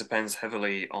that it depends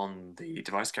heavily on the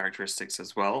device characteristics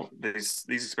as well. These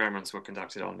experiments were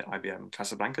conducted on the IBM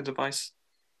Casablanca device.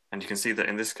 And you can see that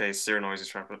in this case, zero noise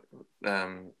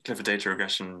Clifford data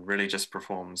regression really just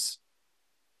performs,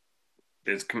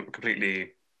 it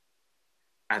completely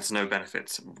adds no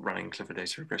benefit running Clifford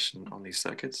data regression on these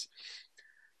circuits.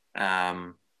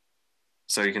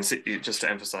 So you can see, just to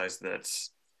emphasize that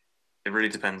it really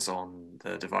depends on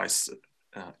the device.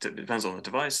 It depends on the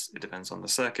device, it depends on the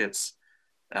circuits,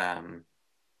 and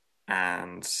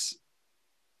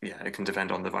yeah, it can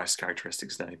depend on the device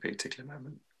characteristics at any particular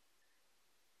moment.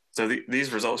 So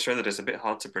these results show that it's a bit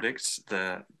hard to predict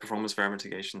the performance of error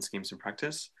mitigation schemes in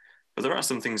practice, but there are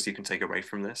some things you can take away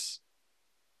from this.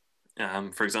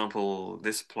 For example,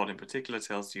 this plot in particular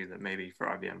tells you that maybe for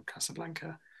IBM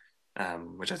Casablanca,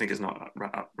 which I think is not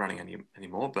running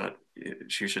anymore, but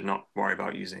you should not worry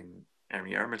about using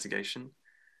any error mitigation.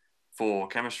 For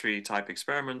chemistry type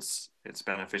experiments, it's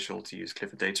beneficial to use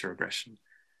Clifford data regression.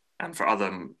 And for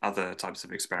other types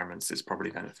of experiments, it's probably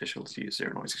beneficial to use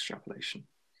zero noise extrapolation.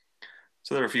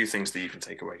 So there are a few things that you can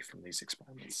take away from these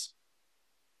experiments.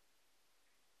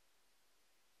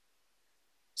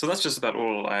 So that's just about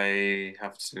all I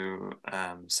have to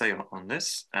say on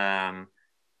this.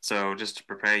 So just to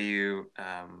prepare you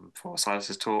for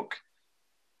Silas's talk,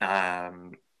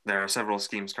 there are several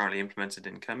schemes currently implemented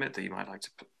in Qermit that you might like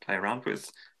to play around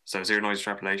with. So zero noise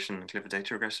extrapolation and Clifford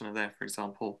data regression are there, for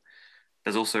example.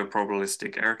 There's also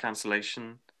probabilistic error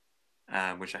cancellation,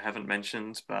 which I haven't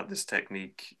mentioned, but this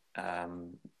technique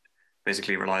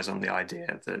basically relies on the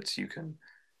idea that you can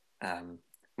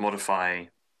modify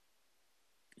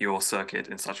your circuit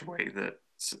in such a way that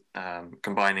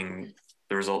combining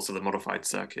the results of the modified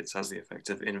circuits has the effect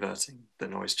of inverting the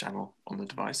noise channel on the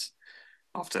device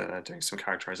after doing some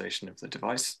characterization of the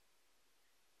device.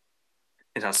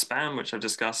 It has SPAM, which I've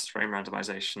discussed, frame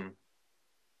randomization,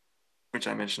 which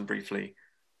I mentioned briefly,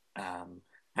 and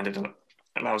it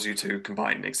allows you to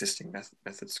combine existing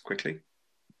methods quickly.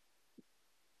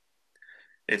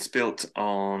 It's built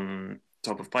on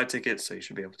top of PyTicket, so you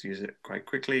should be able to use it quite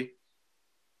quickly.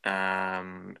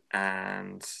 And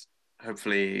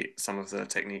hopefully some of the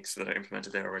techniques that are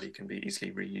implemented there already can be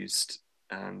easily reused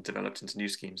and developed into new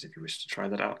schemes if you wish to try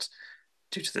that out,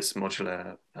 due to this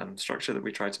modular structure that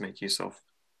we try to make use of.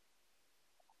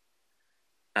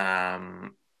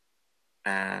 And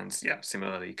yeah,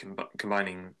 similarly,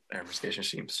 combining error mitigation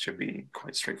schemes should be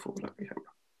quite straightforward, we hope.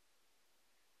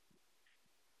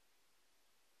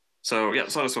 So yeah,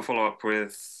 Silas will follow up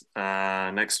with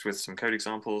next with some code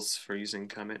examples for using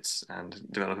Qermit and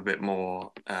develop a bit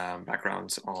more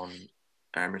background on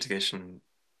error mitigation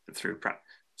through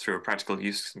practical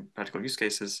use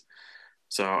cases.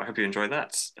 So I hope you enjoy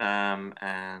that,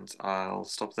 and I'll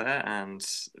stop there and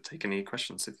take any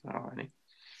questions if there are any.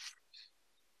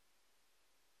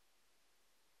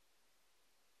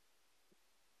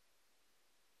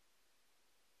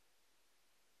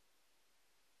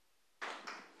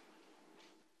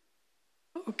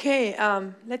 Okay,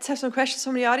 let's have some questions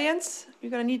from the audience.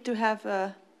 You're going to need to have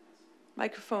a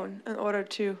microphone in order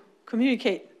to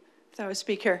communicate with our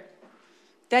speaker.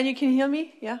 Dan, you can hear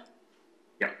me? Yeah?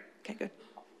 Yeah. Okay, good.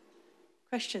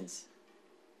 Questions?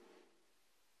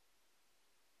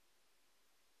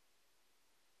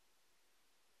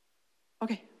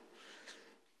 Okay.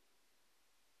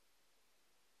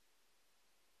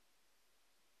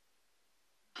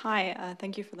 Hi,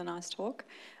 thank you for the nice talk.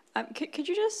 Could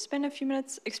you just spend a few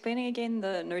minutes explaining again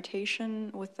the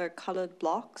notation with the colored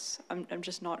blocks? I'm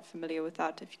just not familiar with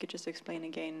that. If you could just explain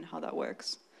again how that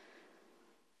works.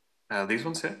 These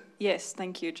ones here? Yes,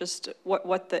 thank you. Just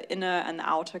what the inner and the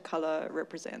outer color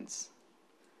represents.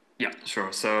 Yeah,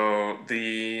 sure. So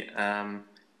the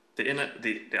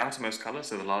outermost color,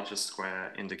 so the largest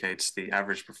square, indicates the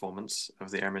average performance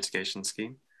of the error mitigation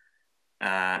scheme.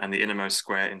 And the innermost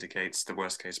square indicates the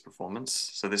worst case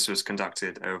performance. So this was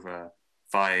conducted over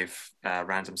 5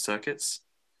 random circuits.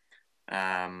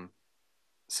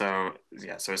 So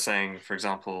yeah, so it's saying, for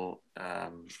example,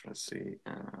 let's see,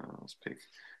 let's pick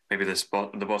maybe the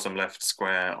bottom left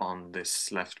square on this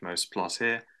leftmost plot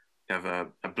here. You have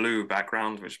a blue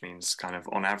background, which means kind of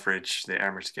on average, the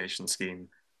error mitigation scheme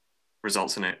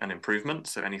results in an improvement.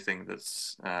 So anything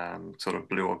that's sort of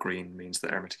blue or green means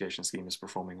the error mitigation scheme is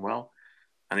performing well.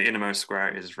 And the innermost square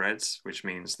is red, which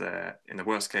means that in the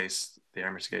worst case, the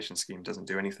error mitigation scheme doesn't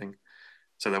do anything.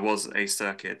 So there was a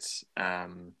circuit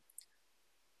run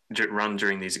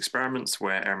during these experiments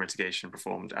where error mitigation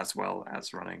performed as well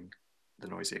as running the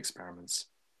noisy experiments.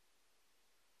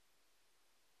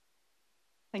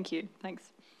 Thank you.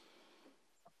 Thanks.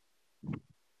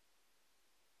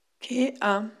 Okay,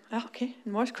 okay,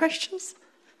 more questions?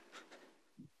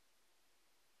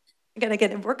 I'm gonna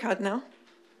get a workout now.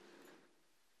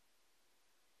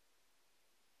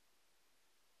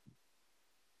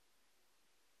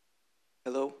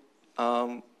 Hello.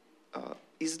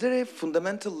 Is there a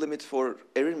fundamental limit for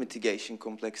error mitigation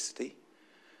complexity?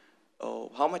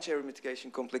 how much error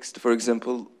mitigation complexity, for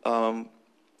example,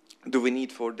 do we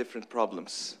need for different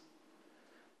problems?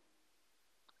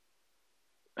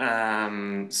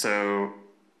 So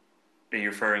are you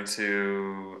referring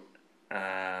to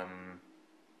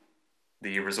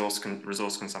the resource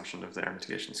consumption of the error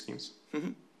mitigation schemes?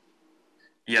 Mm-hmm.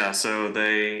 Yeah, so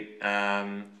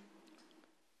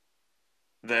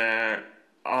there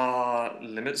are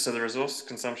limits. So the resource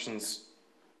consumptions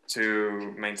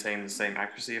to maintain the same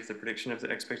accuracy of the prediction of the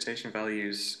expectation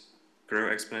values grow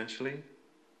exponentially.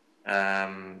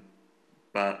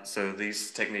 But so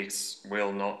these techniques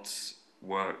will not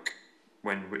work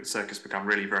when circuits become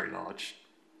really very large.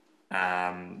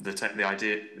 The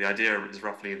idea is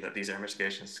roughly that these error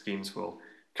mitigation schemes will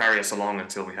carry us along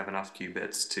until we have enough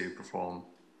qubits to perform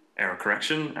error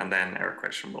correction, and then error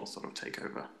correction will sort of take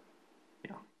over.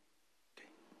 Yeah. Okay.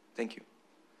 Thank you.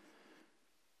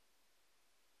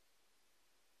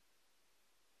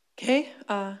 Okay,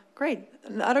 great.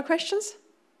 Other questions?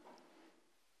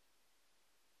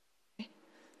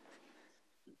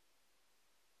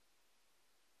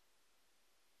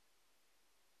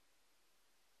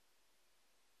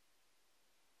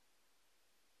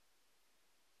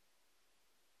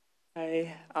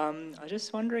 Hi, I was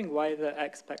just wondering why the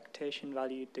expectation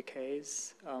value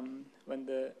decays when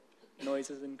the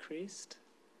noise is increased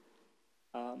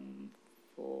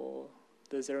for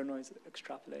the zero noise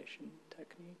extrapolation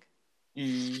technique.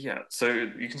 Yeah, so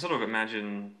you can sort of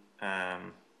imagine,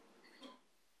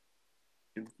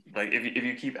 like if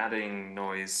you keep adding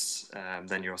noise,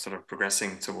 then you're sort of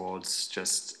progressing towards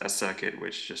just a circuit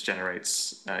which just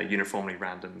generates uniformly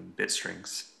random bit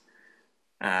strings.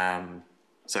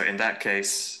 So in that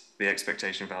case, the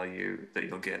expectation value that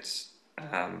you'll get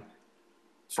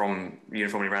from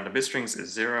uniformly random bit strings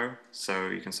is 0. So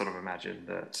you can sort of imagine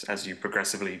that as you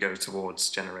progressively go towards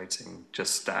generating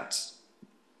just that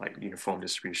like uniform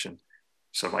distribution,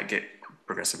 sort of like get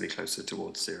progressively closer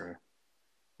towards 0.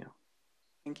 Yeah.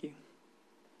 Thank you.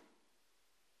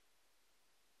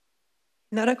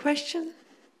 Another question?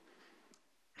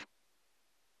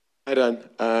 Hi Dan,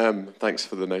 thanks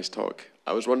for the nice talk.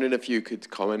 I was wondering if you could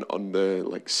comment on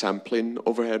the sampling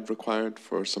overhead required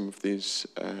for some of these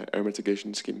error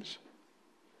mitigation schemes.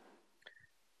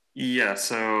 Yeah.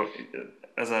 So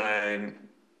as I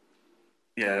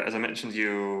mentioned,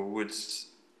 you would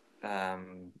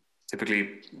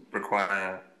typically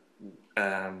require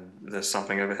the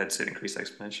sampling overhead to increase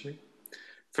exponentially.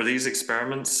 For these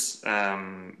experiments,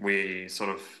 we sort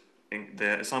of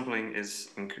the sampling is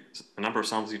the number of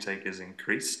samples you take is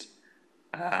increased,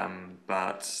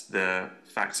 but the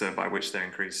factor by which they're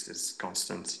increased is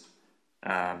constant,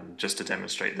 just to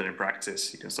demonstrate that in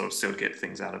practice you can sort of still get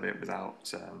things out of it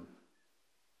without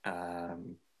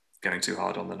going too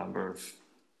hard on the number of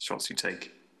shots you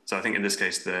take. So I think in this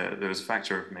case there was a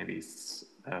factor of maybe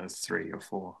 3 or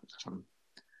 4.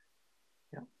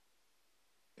 Yeah.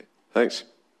 Thanks.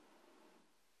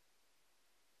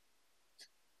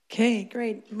 Okay,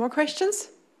 great. More questions?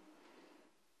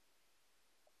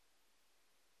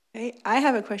 Okay, I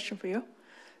have a question for you.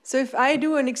 So if I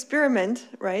do an experiment,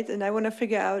 right, and I want to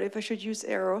figure out if I should use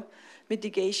error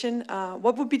mitigation,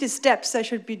 what would be the steps I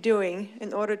should be doing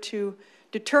in order to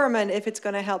determine if it's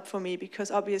going to help for me?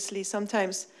 Because obviously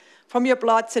sometimes from your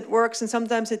plots it works and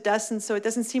sometimes it doesn't. So it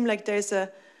doesn't seem like there's a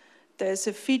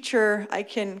feature I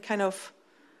can kind of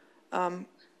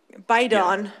bite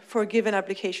on for a given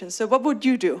application. So what would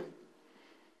you do?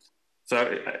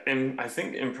 So I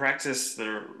think in practice,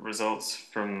 the results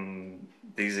from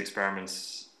these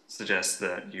experiments suggest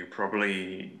that you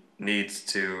probably need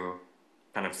to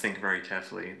kind of think very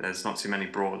carefully. There's not too many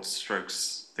broad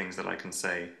strokes things that I can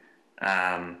say.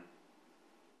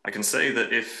 I can say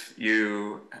that if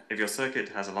your circuit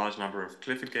has a large number of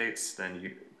Clifford gates,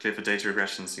 then Clifford data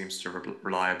regression seems to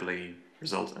reliably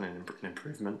result in an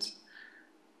improvement.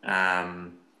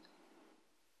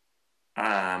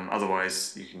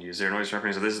 Otherwise, you can use zero noise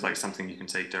tracking. So this is like something you can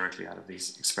take directly out of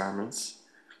these experiments.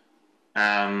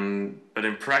 But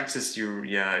in practice, you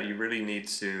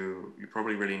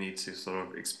probably really need to sort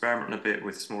of experiment a bit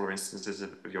with smaller instances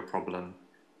of your problem,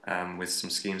 with some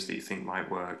schemes that you think might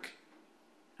work,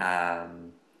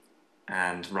 and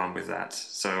run with that.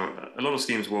 So a lot of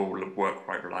schemes will work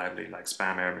quite reliably, like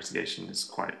spam error mitigation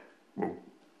will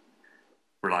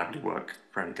reliably work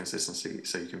fairly consistently,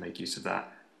 so you can make use of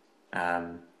that.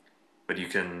 But you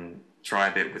can try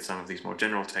a bit with some of these more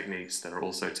general techniques that are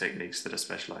also techniques that are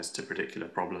specialized to particular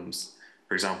problems.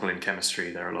 For example, in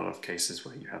chemistry, there are a lot of cases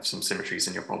where you have some symmetries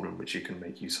in your problem which you can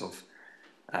make use of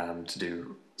to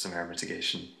do some error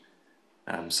mitigation.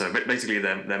 So basically,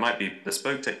 there might be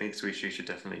bespoke techniques which you should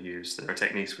definitely use. There are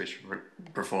techniques which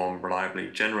perform reliably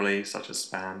generally, such as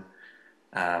span.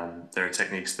 There are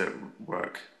techniques that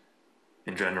work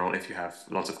in general if you have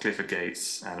lots of Clifford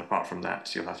gates, and apart from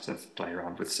that, you'll have to play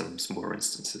around with some smaller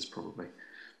instances probably.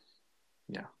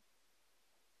 Yeah.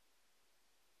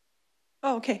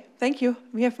 Oh, okay, thank you.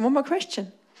 We have one more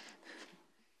question.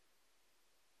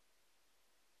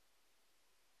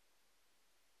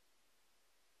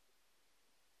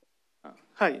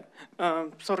 Hi,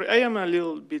 sorry, I am a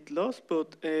little bit lost,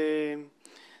 but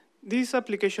this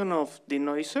application of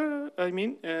denoiser, I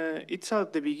mean, it's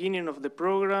at the beginning of the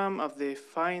program, at the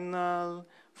final,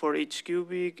 for each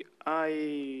cubic.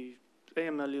 I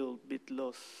am a little bit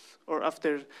lost, or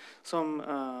after some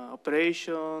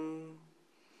operation.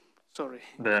 Sorry.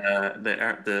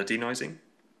 The denoising.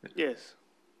 Yes.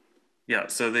 Yeah.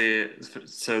 So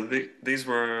these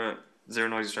were zero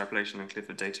noise extrapolation and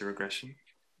Clifford data regression.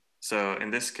 So in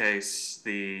this case,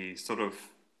 there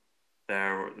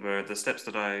were the steps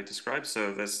that I described.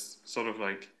 So there's sort of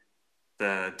like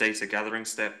the data gathering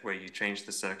step where you change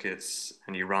the circuits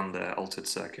and you run the altered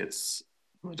circuits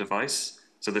on the device.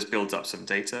 So this builds up some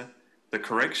data. The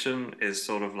correction is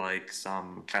sort of like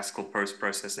some classical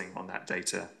post-processing on that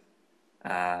data.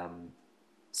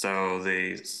 So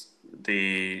the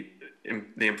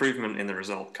improvement in the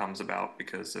result comes about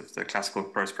because of the classical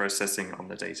post-processing on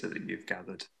the data that you've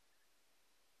gathered.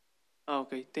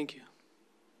 Okay, thank you.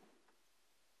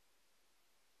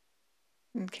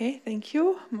 Okay, thank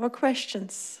you. More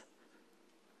questions?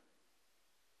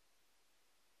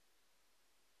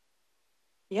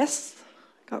 Yes,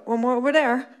 got one more over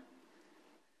there.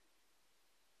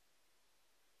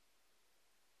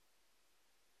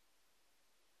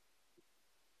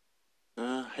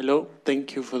 Hello,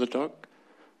 thank you for the talk.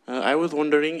 I was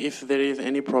wondering if there is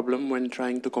any problem when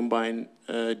trying to combine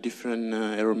different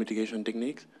error mitigation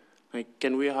techniques. Like,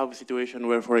 can we have a situation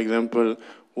where, for example,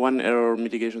 one error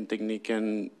mitigation technique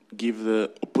can give the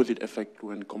opposite effect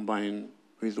when combined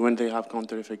with, when they have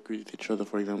counter effect with each other,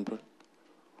 for example?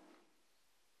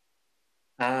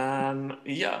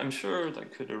 Yeah, I'm sure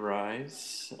that could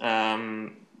arise. There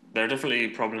are definitely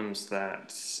problems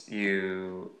that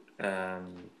you,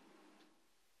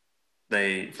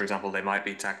 for example, they might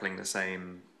be tackling the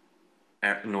same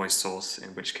noise source, in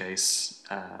which case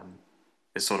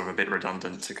it's sort of a bit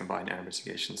redundant to combine error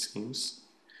mitigation schemes.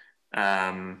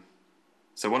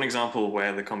 So one example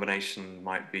where the combination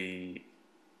might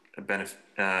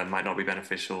not be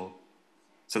beneficial.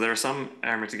 So there are some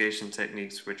error mitigation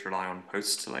techniques which rely on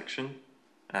post-selection.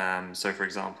 So for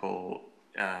example,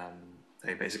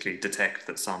 they basically detect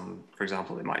that for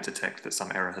example, they might detect that some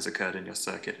error has occurred in your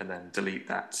circuit and then delete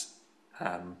that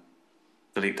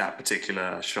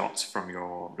particular shot from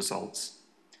your results.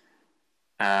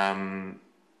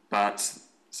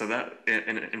 So that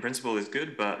in principle is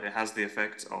good, but it has the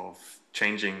effect of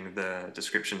changing the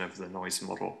description of the noise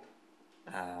model.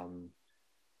 And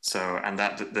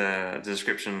that the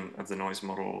description of the noise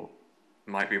model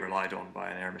might be relied on by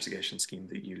an error mitigation scheme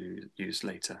that you use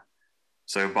later.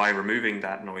 So by removing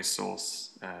that noise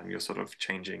source, you're sort of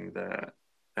changing the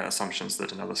assumptions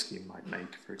that another scheme might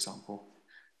make, for example.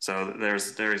 So there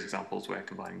is examples where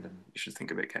combining them, you should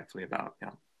think a bit carefully about,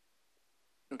 yeah.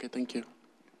 Okay, thank you.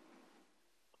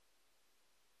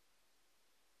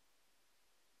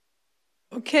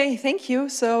 Okay, thank you.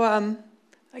 So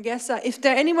I guess if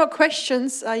there are any more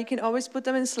questions, you can always put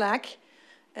them in Slack.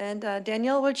 And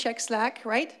Daniel will check Slack,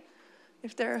 right?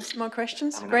 If there are more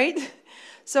questions, great.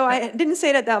 So I didn't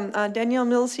say that Daniel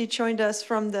Mills, he joined us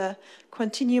from the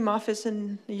Quantinuum office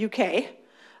in the UK.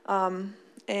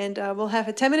 And we'll have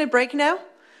a 10-minute break now.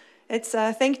 It's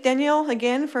thank Daniel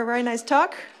again for a very nice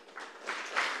talk.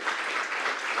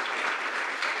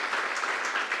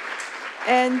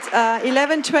 And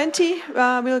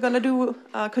 11:20, we're going to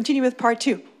continue with part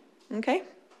 2. Okay?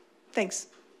 Thanks.